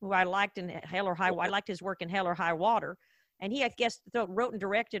Sheridan, who I liked in Hell or High. I liked his work in Hell or High Water, and he, I guess, wrote and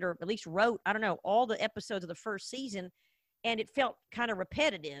directed, or at least wrote, I don't know, all the episodes of the first season, and it felt kind of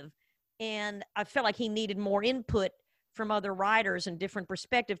repetitive. And I felt like he needed more input from other writers and different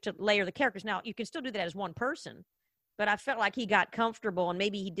perspective to layer the characters. Now, you can still do that as one person, but I felt like he got comfortable, and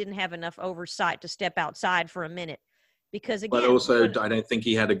maybe he didn't have enough oversight to step outside for a minute. Because again, but also I don't think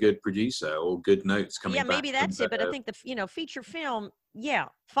he had a good producer or good notes coming back. Yeah, maybe that's it. But I think the feature film,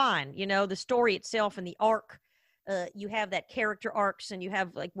 fine. You know, the story itself and the arc, you have that character arcs, and you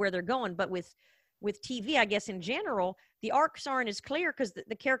have like where they're going. But with TV, I guess in general, the arcs aren't as clear, because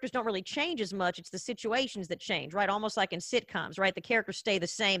the characters don't really change as much. It's the situations that change, right? Almost like in sitcoms, right? The characters stay the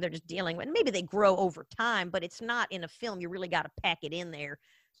same. They're just dealing with, maybe they grow over time, but it's not in a film. You really got to pack it in there.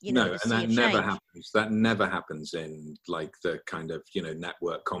 You know, and that never happens. That never happens in like the kind of, you know,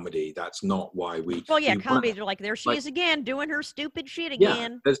 network comedy. That's not why we. Well, yeah, comedies are like, there she is again, doing her stupid shit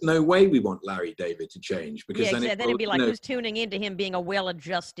again. Yeah, there's no way we want Larry David to change, because then it'd be like, who's tuning into him being a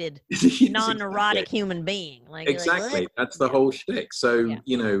well-adjusted, non-neurotic human being? Like, exactly, that's the whole shtick. So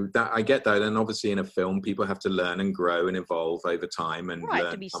you know, that I get that, and obviously in a film, people have to learn and grow and evolve over time, and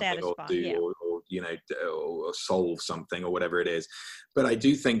learn to be something satisfied, or you know, or solve something or whatever it is. But I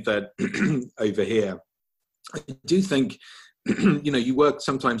do think that over here, I do think, you know, you work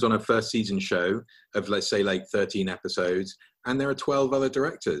sometimes on a first season show of, let's say, like 13 episodes, and there are 12 other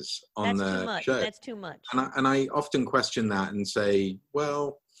directors on the show. That's too much. And I often question that and say,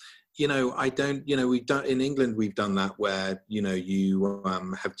 well, you know, we've done in England, we've done that where, you know, you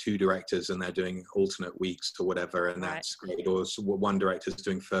have 2 directors and they're doing alternate weeks or whatever, and that's great. Or one director's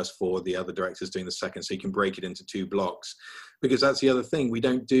doing first 4, the other director's doing the second, so you can break it into 2 blocks. Because that's the other thing we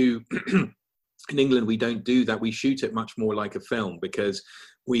don't do in England. We don't do that. We shoot it much more like a film, because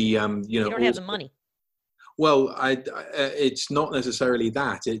we, you know, you don't have the money. Well, it's not necessarily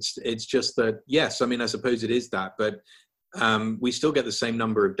that. It's just that, yes, I mean, I suppose it is that, but we still get the same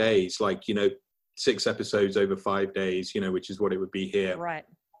number of days, like, you know, 6 episodes over 5 days, you know, which is what it would be here. Right.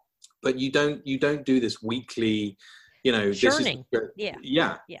 But you don't do this weekly, you know, churning.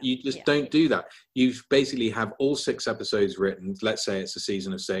 You just don't do that. You basically have all 6 episodes written. Let's say it's a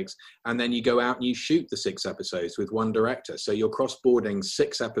season of 6, and then you go out and you shoot the 6 episodes with one director. So you're cross-boarding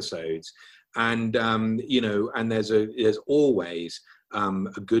 6 episodes, and you know, and there's always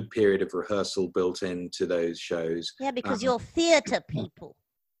a good period of rehearsal built into those shows. Yeah, because you're theatre people.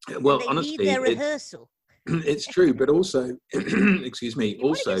 Well, they honestly, need their rehearsal. it's true, but also, excuse me, You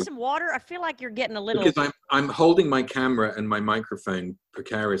want to also get some water? I feel like you're getting a little. because I'm holding my camera and my microphone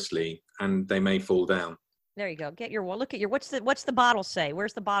precariously, and they may fall down. There you go. Get your look at your what's the bottle say?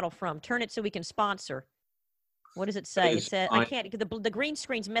 Where's the bottle from? Turn it so we can sponsor. What does it say? It says I can't. The green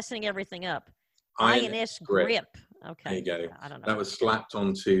screen's messing everything up. INS grip. Okay. There you go. I don't know. That was slapped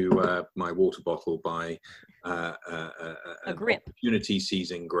onto my water bottle by a grip. Opportunity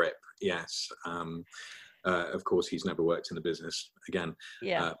seizing grip. Yes. Of course, he's never worked in the business again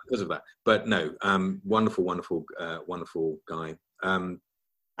because of that. But no, wonderful, wonderful, wonderful guy.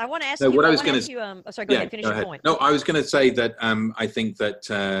 I want to ask you. Sorry, go ahead. Finish your point. No, I was going to say that I think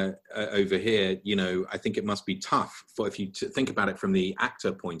that over here, I think it must be tough if you think about it from the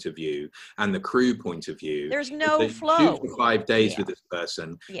actor point of view and the crew point of view. There's no flow. Shoot for 5 days with this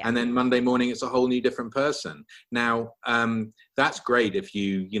person, and then Monday morning it's a whole new different person. Now, that's great if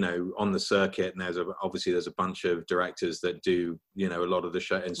you on the circuit, and obviously there's a bunch of directors that do a lot of the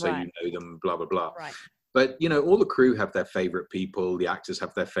show, and so you know them, blah blah blah. Right. But all the crew have their favorite people. The actors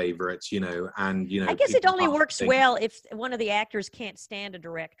have their favorites, and I guess it only works well if one of the actors can't stand a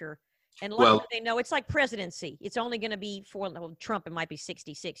director, and they know it's like presidency. It's only going to be for Trump. It might be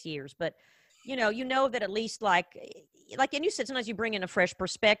 66 years, but you know that at least like, and you said sometimes you bring in a fresh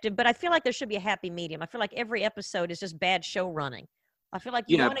perspective. But I feel like there should be a happy medium. I feel like every episode is just bad show running. I feel like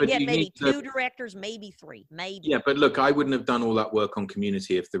you want to get maybe 2 directors, maybe 3, maybe. Yeah, but look, I wouldn't have done all that work on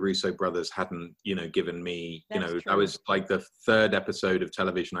Community if the Russo brothers hadn't, given me, that was like the 3rd episode of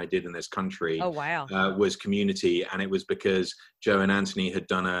television I did in this country. Oh, wow. Was Community. And it was because Joe and Anthony had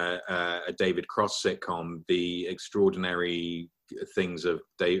done a David Cross sitcom, The Extraordinary Things of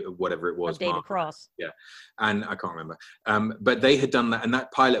whatever it was. David Cross. Yeah. And I can't remember. But they had done that, and that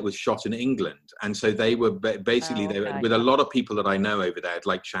pilot was shot in England. And so they were basically, they were with a lot of people that I know over there,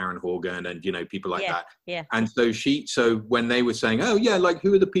 like Sharon Horgan and, people like that. Yeah. And so when they were saying, oh yeah, like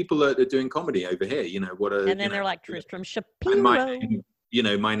who are the people that are doing comedy over here? What are, and then they're like Tristram Shapiro.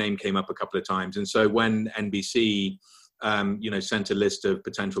 My name came up a couple of times. And so when NBC, sent a list of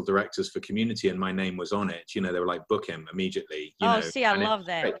potential directors for Community, and my name was on it. They were like, book him immediately. I love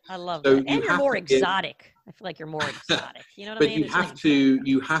that. Great. I love that. And you're more exotic. I feel like you're more exotic. You know what I mean? But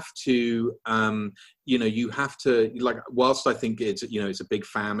you have to, like, whilst I think it's, it's a big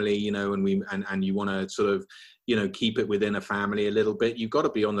family, and you want to sort of, keep it within a family a little bit, you've got to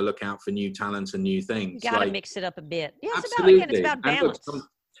be on the lookout for new talents and new things. You got to mix it up a bit. Yeah, absolutely. It's about balance.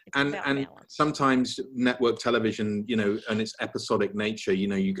 And sometimes network television, and its episodic nature,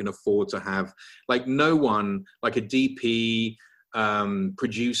 you can afford to have like no one, like a DP,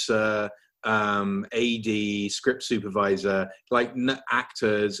 producer, AD, script supervisor, like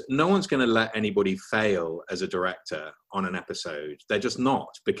actors. No one's going to let anybody fail as a director on an episode. They're just not,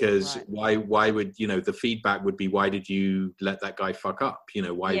 because why would the feedback would be, why did you let that guy fuck up?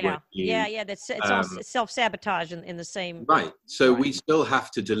 Why would you? That's it's all self-sabotage in the same. Right. So we still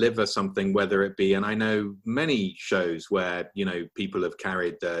have to deliver something, whether it be, and I know many shows where people have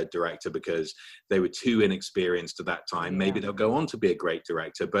carried the director because they were too inexperienced at that time. Maybe they'll go on to be a great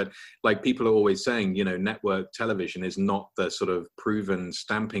director, but like people are always saying, network television is not the sort of proven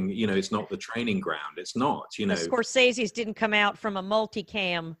stamping, it's not the training ground. It's not, The Scorsese's didn't come out from a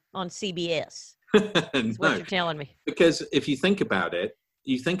multicam on CBS. That's what you're telling me. Because if you think about it,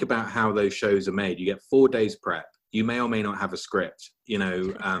 you think about how those shows are made. You get 4 days prep. You may or may not have a script,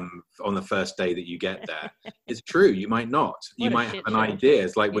 on the first day that you get there. It's true. You might not. You might have an idea.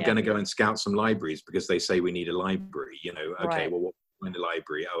 It's like, we're going to go and scout some libraries because they say we need a library, okay, well, what in the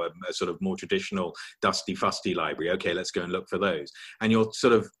library? A sort of more traditional dusty fusty library. Okay, let's go and look for those. And you're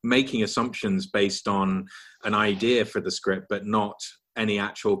sort of making assumptions based on an idea for the script, but not any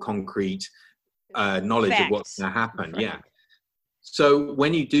actual concrete knowledge of what's going to happen. Right. So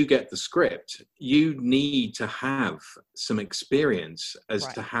when you do get the script, you need to have some experience as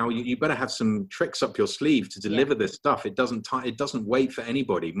to how you better have some tricks up your sleeve to deliver this stuff. It doesn't wait for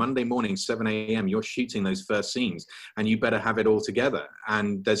anybody. Monday morning, 7 a.m., you're shooting those first scenes, and you better have it all together.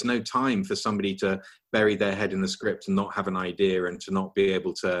 And there's no time for somebody to bury their head in the script and not have an idea, and to not be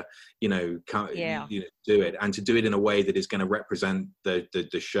able to, do it, and to do it in a way that is going to represent the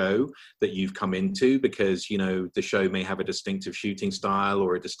show that you've come into, because, the show may have a distinctive shooting style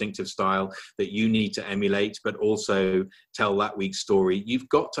or a distinctive style that you need to emulate, but also tell that week's story. You've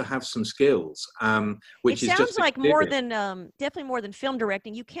got to have some skills, which it is sounds like more than definitely more than film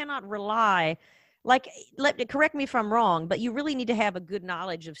directing. You cannot rely, correct me if I'm wrong, but you really need to have a good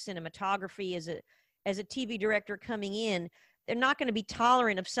knowledge of cinematography as a TV director coming in. They're not going to be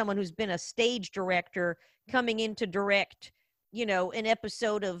tolerant of someone who's been a stage director coming in to direct you know, an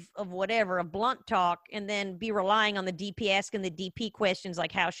episode of whatever, a blunt talk, and then be relying on the DP asking the DP questions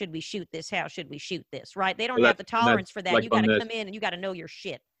like, how should we shoot this? How should we shoot this? Right? They don't have the tolerance for that. Like you got to come in and you got to know your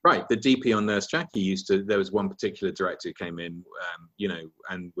shit. Right. The DP on Nurse Jackie there was one particular director who came in, you know,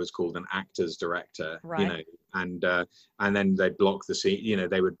 and was called an actor's director, right. You know, and then they'd block the scene, you know,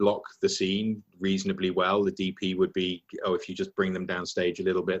 they would block the scene reasonably well. The DP would be, oh, if you just bring them downstage a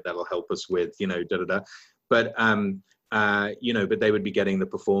little bit, that'll help us with, you know, But, you know, but they would be getting the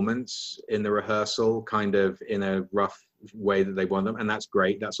performance in the rehearsal kind of in a rough way that they want them, and that's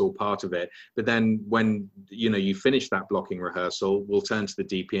great, that's all part of it. But then when, you know, you finish that blocking rehearsal, we'll turn to the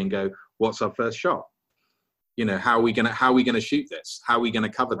DP and go, what's our first shot? You know, how are we gonna shoot this? How are we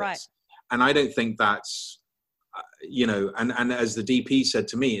gonna cover this? Right. And I don't think that's, you know, and as the DP said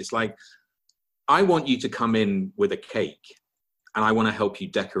to me, it's like, I want you to come in with a cake and I want to help you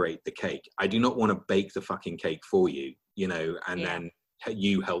decorate the cake. I do not want to bake the fucking cake for you, you know, and then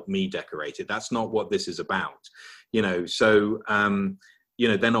you help me decorate it. That's not what this is about, you know. So, you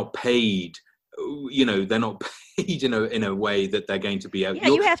know, they're not paid, you know, they're not paid in a way that they're going to be out. Yeah,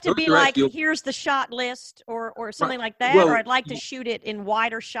 you have to be like, here's the shot list or something like that, well, or I'd like to shoot it in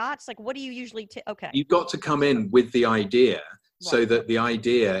wider shots. Like, what do you usually okay. You've got to come in with the idea. So that the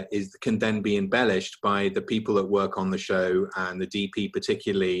idea can then be embellished by the people that work on the show and the DP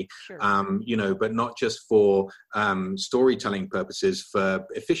particularly, sure. You know, but not just for storytelling purposes, for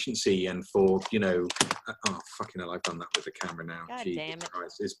efficiency and for, you know, oh, fucking hell, I've done that with the camera now. God Jesus damn it.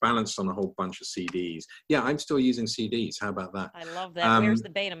 Christ. It's balanced on a whole bunch of CDs. Yeah, I'm still using CDs. How about that? I love that. Where's the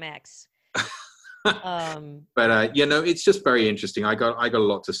Betamax? But you know, it's just very interesting. I got a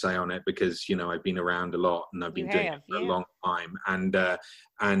lot to say on it because, you know, I've been around a lot and I've been doing it for a long time, and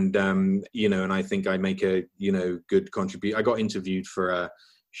you know, and I think I make a, you know, good contribution. I got interviewed for a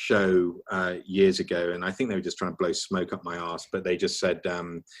show years ago, and I think they were just trying to blow smoke up my arse, but they just said,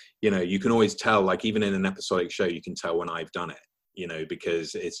 you know, you can always tell, like even in an episodic show, you can tell when I've done it, you know,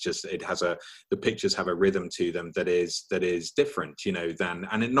 because it's just, it has the pictures have a rhythm to them that is different, you know, than,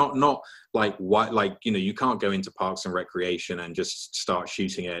 and it not like what, like, you know, you can't go into Parks and Recreation and just start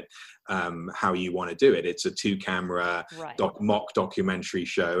shooting it how you want to do it. It's a 2-camera mock documentary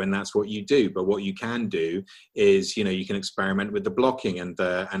show, and that's what you do. But what you can do is, you know, you can experiment with the blocking and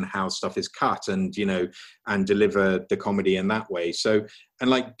how stuff is cut, and, you know, and deliver the comedy in that way. So, and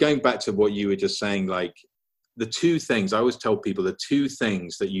like going back to what you were just saying, like, the two things I always tell people, the two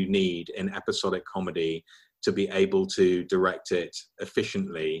things that you need in episodic comedy to be able to direct it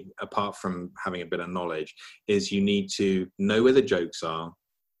efficiently, apart from having a bit of knowledge, is you need to know where the jokes are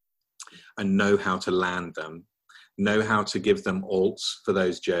and know how to land them, know how to give them alts for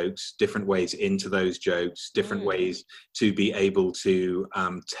those jokes, different ways into those jokes, different ways to be able to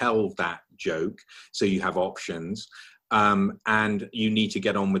tell that joke, so you have options. And you need to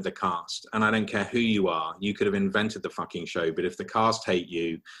get on with the cast. And I don't care who you are. You could have invented the fucking show, but if the cast hate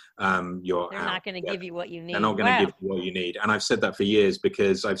you, they're not going to give you what you need. They're not going to give you what you need. And I've said that for years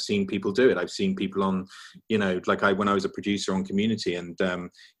because I've seen people do it. I've seen people on, you know, like when I was a producer on Community, and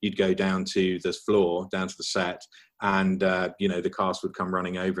you'd go down to the floor, down to the set, and you know, the cast would come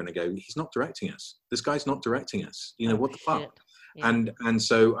running over and they go, he's not directing us. This guy's not directing us. You know, what the fuck? Yeah. And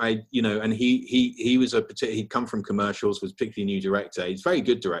so I, you know, and he was he'd come from commercials, was particularly new director. He's a very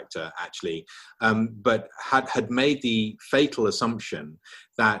good director actually, but had made the fatal assumption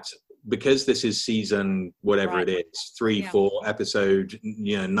that because this is season whatever it is, 3, 4, episode,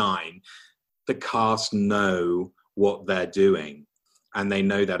 you know, 9, the cast know what they're doing. And they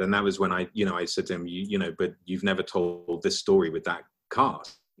know that. And that was when I said to him, you know, but you've never told this story with that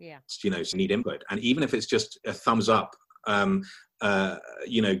cast. Yeah. You know, so you need input. And even if it's just a thumbs up,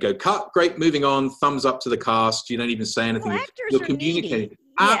 you know, go cut, great, moving on, thumbs up to the cast. You don't even say anything. Well, you're communicating.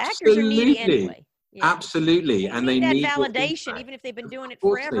 Actors are needy anyway. Yeah. Absolutely. And they need that validation, even if they've been doing it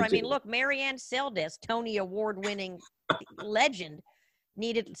forever. I mean, look, Marianne Seldes, Tony Award-winning legend,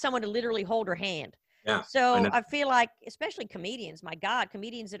 needed someone to literally hold her hand. Yeah. So I feel like, especially comedians, my God,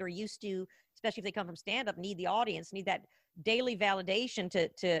 comedians that are used to, especially if they come from stand-up, need the audience, need that daily validation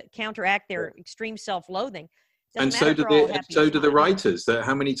to counteract their extreme self-loathing. And so do the writers.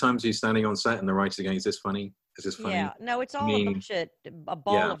 How many times are you standing on set and the writers are going, is this funny? Is this funny? Yeah, no, it's all a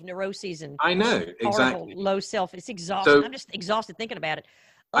ball of neuroses and I know, exactly. Low self. It's exhausting. I'm just exhausted thinking about it.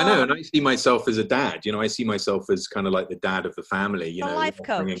 I know, and I see myself as a dad. You know, I see myself as kind of like the dad of the family. You know, life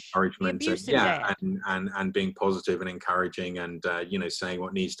coach, encouragement, and being positive and encouraging, and you know, saying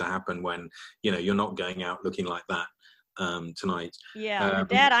what needs to happen when, you know, you're not going out looking like that. tonight. Yeah, the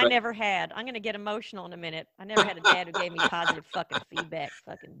dad I never had. I'm going to get emotional in a minute. I never had a dad who gave me positive fucking feedback.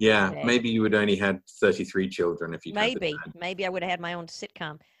 Fucking yeah, bag. maybe you would only had 33 children if you maybe I would have had my own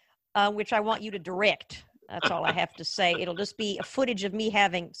sitcom, which I want you to direct. That's all I have to say. It'll just be a footage of me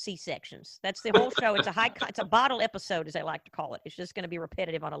having C-sections. That's the whole show. It's it's a bottle episode, as I like to call it. It's just going to be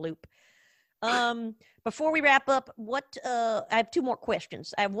repetitive on a loop. Before we wrap up, I have two more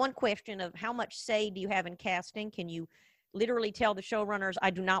questions. I have one question of how much say do you have in casting? Can you literally tell the showrunners,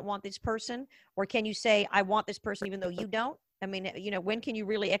 I do not want this person? Or can you say, I want this person even though you don't? I mean, when can you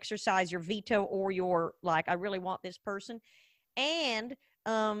really exercise your veto or your, like, I really want this person? And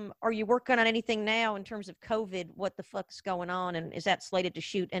are you working on anything now in terms of COVID? What the fuck's going on? And is that slated to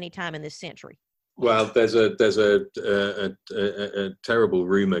shoot anytime in this century? Well, there's a terrible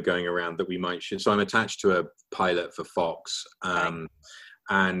rumor going around that we might shoot. So I'm attached to a pilot for Fox, and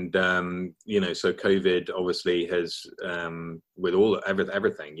so COVID obviously has, with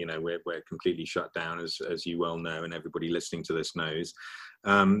everything, we're completely shut down, as you well know, and everybody listening to this knows.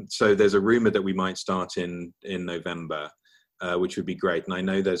 So there's a rumor that we might start in November, which would be great. And I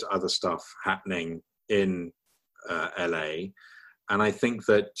know there's other stuff happening in LA, and I think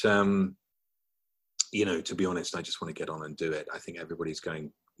that. To be honest, I just want to get on and do it. I think everybody's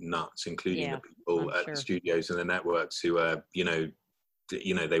going nuts, including the people at the studios and the networks who are,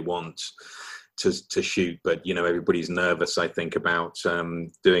 they want to shoot, but everybody's nervous, I think, about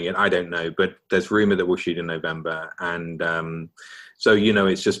doing it. I don't know, but there's rumor that we'll shoot in November, and so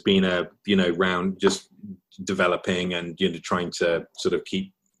it's just been a round just developing and the to sort of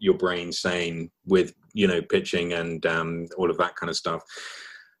keep your brain sane with pitching and all of that kind of stuff.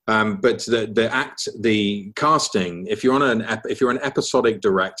 But the casting, if you're an episodic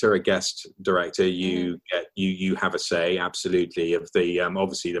director, a guest director, you have a say, absolutely, of the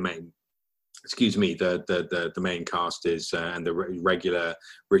obviously the main. The main cast is and the regular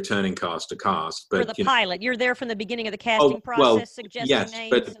returning cast. But for the pilot, you're there from the beginning of the casting process, suggesting yes,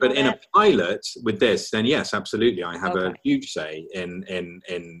 names. But in a pilot with this, then yes, absolutely, I have a huge say in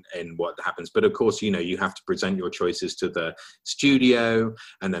what happens. But of course, you have to present your choices to the studio,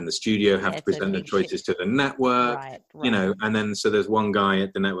 and then the studio have to present the choices to the network. Right. And then so there's one guy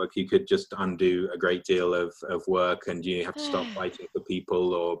at the network who could just undo a great deal of work, and you have to stop fighting for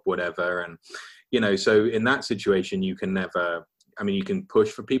people or whatever, and. So in that situation, you can never. I mean, you can push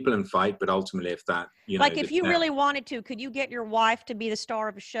for people and fight, but ultimately, if that, like if you really wanted to, could you get your wife to be the star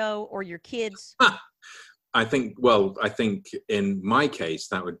of a show or your kids? I think in my case,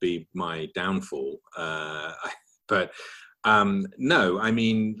 that would be my downfall. But no, I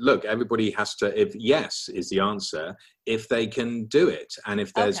mean, look, everybody has to. If yes is the answer, if they can do it, and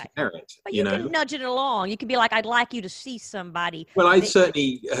if there's merit, but you can nudge it along. You can be like, I'd like you to see somebody. Well, I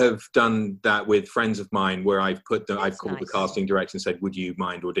certainly have done that with friends of mine, where I've called the casting director and said, "Would you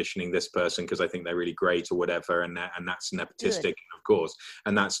mind auditioning this person because I think they're really great or whatever," and that's nepotistic, of course,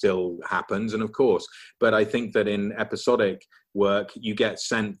 and that still happens, and of course. But I think that in episodic work, you get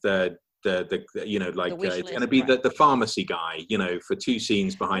sent the it's going to be the pharmacy guy, for 2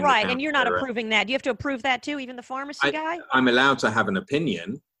 scenes behind the counter. And you're not approving that. Do you have to approve that too, even the pharmacy guy? I'm allowed to have an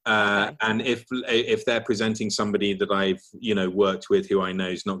opinion. And if they're presenting somebody that I've worked with who I know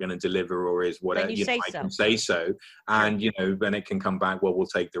is not going to deliver or is whatever, I can say so, and then it can come back. Well, we'll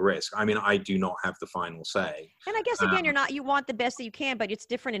take the risk. I mean, I do not have the final say. And I guess again, you want the best that you can, but it's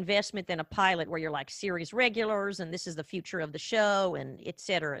different investment than a pilot where you're like series regulars and this is the future of the show and et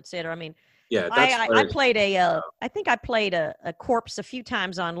cetera, et cetera. I mean, yeah, I played I think I played a corpse a few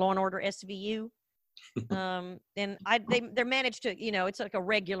times on Law and Order SVU. And they managed to, it's like a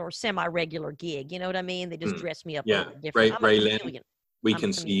regular, semi-regular gig. You know what I mean? They just dress me up. Yeah, Raylan, we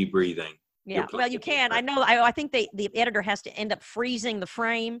can see you breathing. Yeah, well, you can. I know. I think the editor has to end up freezing the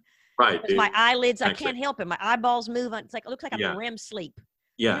frame. Right. My eyelids, I can't help it. My eyeballs move. It looks like I'm in REM sleep.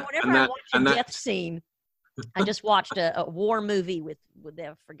 Yeah. Whenever I watch a death scene, I just watched a war movie with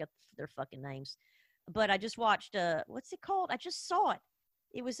I forget their fucking names, but I just watched what's it called? I just saw it.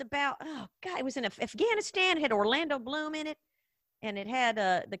 It was about, it was in Afghanistan. It had Orlando Bloom in it. And it had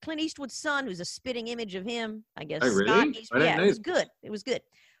the Clint Eastwood son, who's a spitting image of him, I guess. Oh, really? Yeah, it was good. It was good.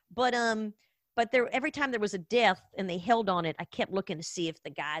 But there, every time there was a death and they held on it, I kept looking to see if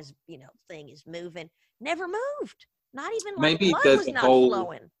the guy's, thing is moving. Never moved. Not even like maybe blood was not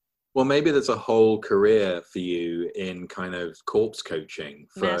flowing. Well, maybe there's a whole career for you in kind of corpse coaching.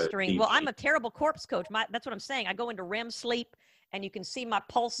 Mastering. Well, I'm a terrible corpse coach. That's what I'm saying. I go into REM sleep. And you can see my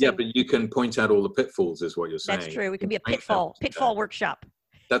pulsing. Yeah, but you can point out all the pitfalls, is what you're saying. That's true. It could be a pitfall workshop.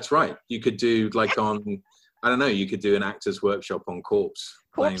 That's right. You could do you could do an actor's workshop on corpse.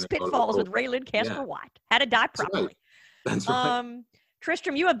 Corpse pitfalls with Raylan Casper White. How to die properly. That's right.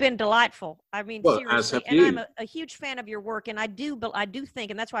 Tristram, you have been delightful. I mean, Well, seriously, as have and you. I'm a huge fan of your work, and I do think,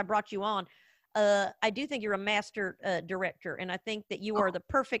 and that's why I brought you on. I do think you're a master director, and I think that you are the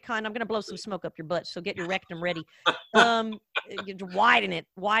perfect kind. I'm going to blow some smoke up your butt, so get your rectum ready. Widen it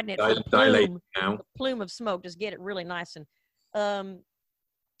for the plume of smoke. Just get it really nice, and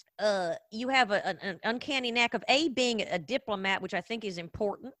you have an uncanny knack of being a diplomat, which I think is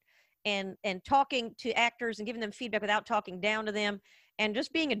important, and talking to actors and giving them feedback without talking down to them. And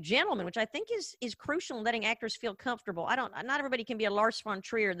just being a gentleman, which I think is crucial in letting actors feel comfortable. Not everybody can be a Lars von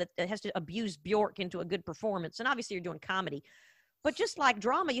Trier that has to abuse Bjork into a good performance. And obviously you're doing comedy, but just like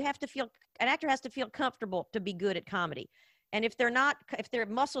drama, an actor has to feel comfortable to be good at comedy. And if their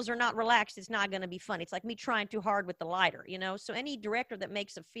muscles are not relaxed, it's not going to be funny. It's like me trying too hard with the lighter, So any director that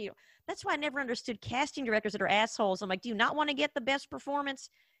makes a feel, that's why I never understood casting directors that are assholes. I'm like, do you not want to get the best performance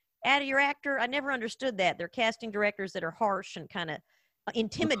out of your actor? I never understood that. They're casting directors that are harsh and kind of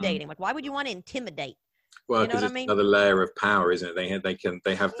intimidating. Like, why would you want to intimidate? Well, because it's another layer of power, isn't it? They have the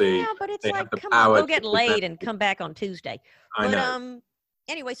yeah, but it's like, come on, go get laid and come back on Tuesday. I know.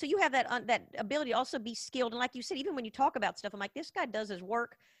 Anyway, so you have that ability to also be skilled, and like you said, even when you talk about stuff, I'm like, this guy does his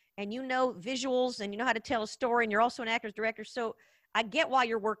work, and visuals, and you know how to tell a story, and you're also an actor's director. So I get why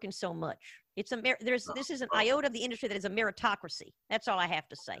you're working so much. This is an iota of the industry that is a meritocracy. That's all I have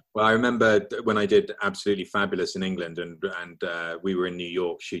to say. Well, I remember when I did Absolutely Fabulous in England, and we were in New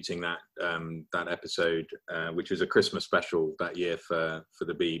York shooting that episode, which was a Christmas special that year for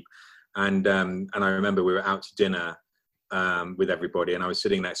the Beeb, and I remember we were out to dinner with everybody, and I was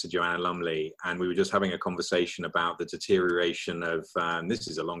sitting next to Joanna Lumley, and we were just having a conversation about the deterioration of this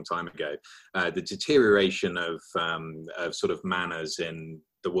is a long time ago, the deterioration of sort of manners in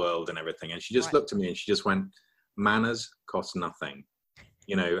the world and everything. And she just looked at me and she just went, manners cost nothing,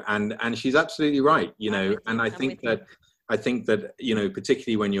 and she's absolutely right, and I think that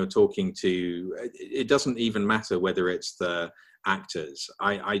particularly when you're talking to, it doesn't even matter whether it's the actors.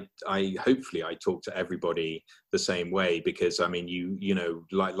 I hopefully I talk to everybody the same way, because I mean,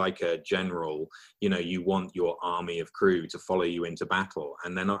 like a general, you want your army of crew to follow you into battle,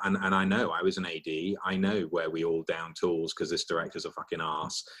 and then and I know I was an AD, I know where we all down tools because this director's a fucking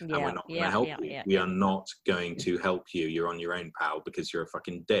arse, and we're not going to help you. We are not going to help you. You're on your own, pal, because you're a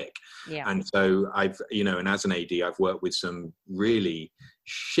fucking dick. And so I've and as an AD, I've worked with some really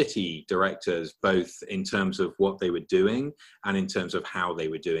shitty directors, both in terms of what they were doing and in terms of how they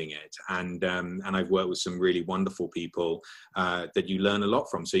were doing it, and I've worked with some really wonderful people that you learn a lot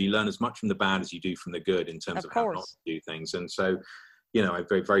from. So you learn as much from the bad as you do from the good in terms of how not to do things. And so I'm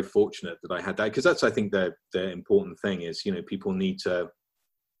very, very fortunate that I had that, because that's, I think, the important thing is people need to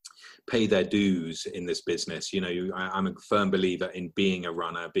pay their dues in this business. I'm a firm believer in being a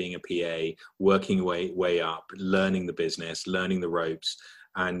runner, being a PA, working way up, learning the business, learning the ropes.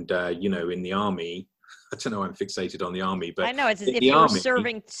 And in the army, I don't know, I'm fixated on the army, but I know it's as if you were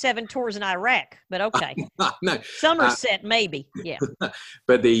serving 7 tours in Iraq, but okay. No, Somerset maybe, yeah.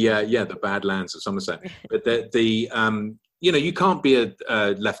 But the Badlands of Somerset. But you can't be a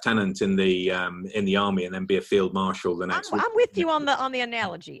lieutenant in the army and then be a field marshal the next week. I'm with you on the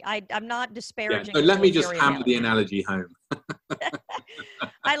analogy. I'm not disparaging. Yeah, so let me just hammer the analogy home.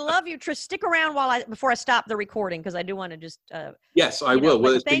 I love you, Trish. Stick around before I stop the recording, because I do want to just. Yes, I will.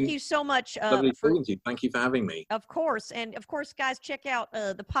 Well, thank you so much. Lovely talking to you. Thank you for having me. Of course, and of course, guys, check out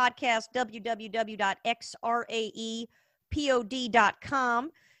the podcast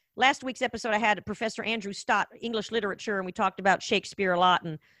www.xraepod.com. Last week's episode, I had Professor Andrew Stott, English literature, and we talked about Shakespeare a lot,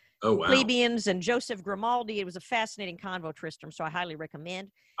 and plebeians and Joseph Grimaldi. It was a fascinating convo, Tristram, so I highly recommend.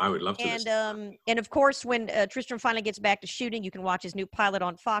 I would love to. And of course, when Tristram finally gets back to shooting, you can watch his new pilot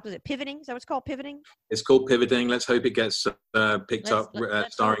on Fox. Is it Pivoting? Is that what it's called, Pivoting? It's called Pivoting. Let's hope it gets picked up,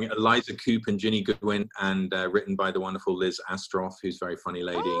 starring Eliza Coupe and Ginny Goodwin, and written by the wonderful Liz Astroff, who's a very funny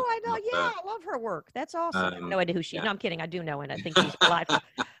lady. Oh, I know. I love her work. That's awesome. I have no idea who she is. No, I'm kidding. I do know, and I think she's delightful.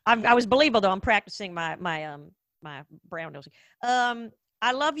 I was believable, though. I'm practicing my brown nosing.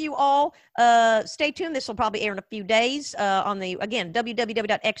 I love you all. Stay tuned. This will probably air in a few days on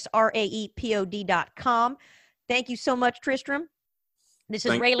www.xraepod.com. Thank you so much, Tristram. This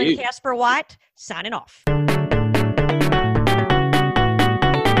is Raylan Casper White signing off.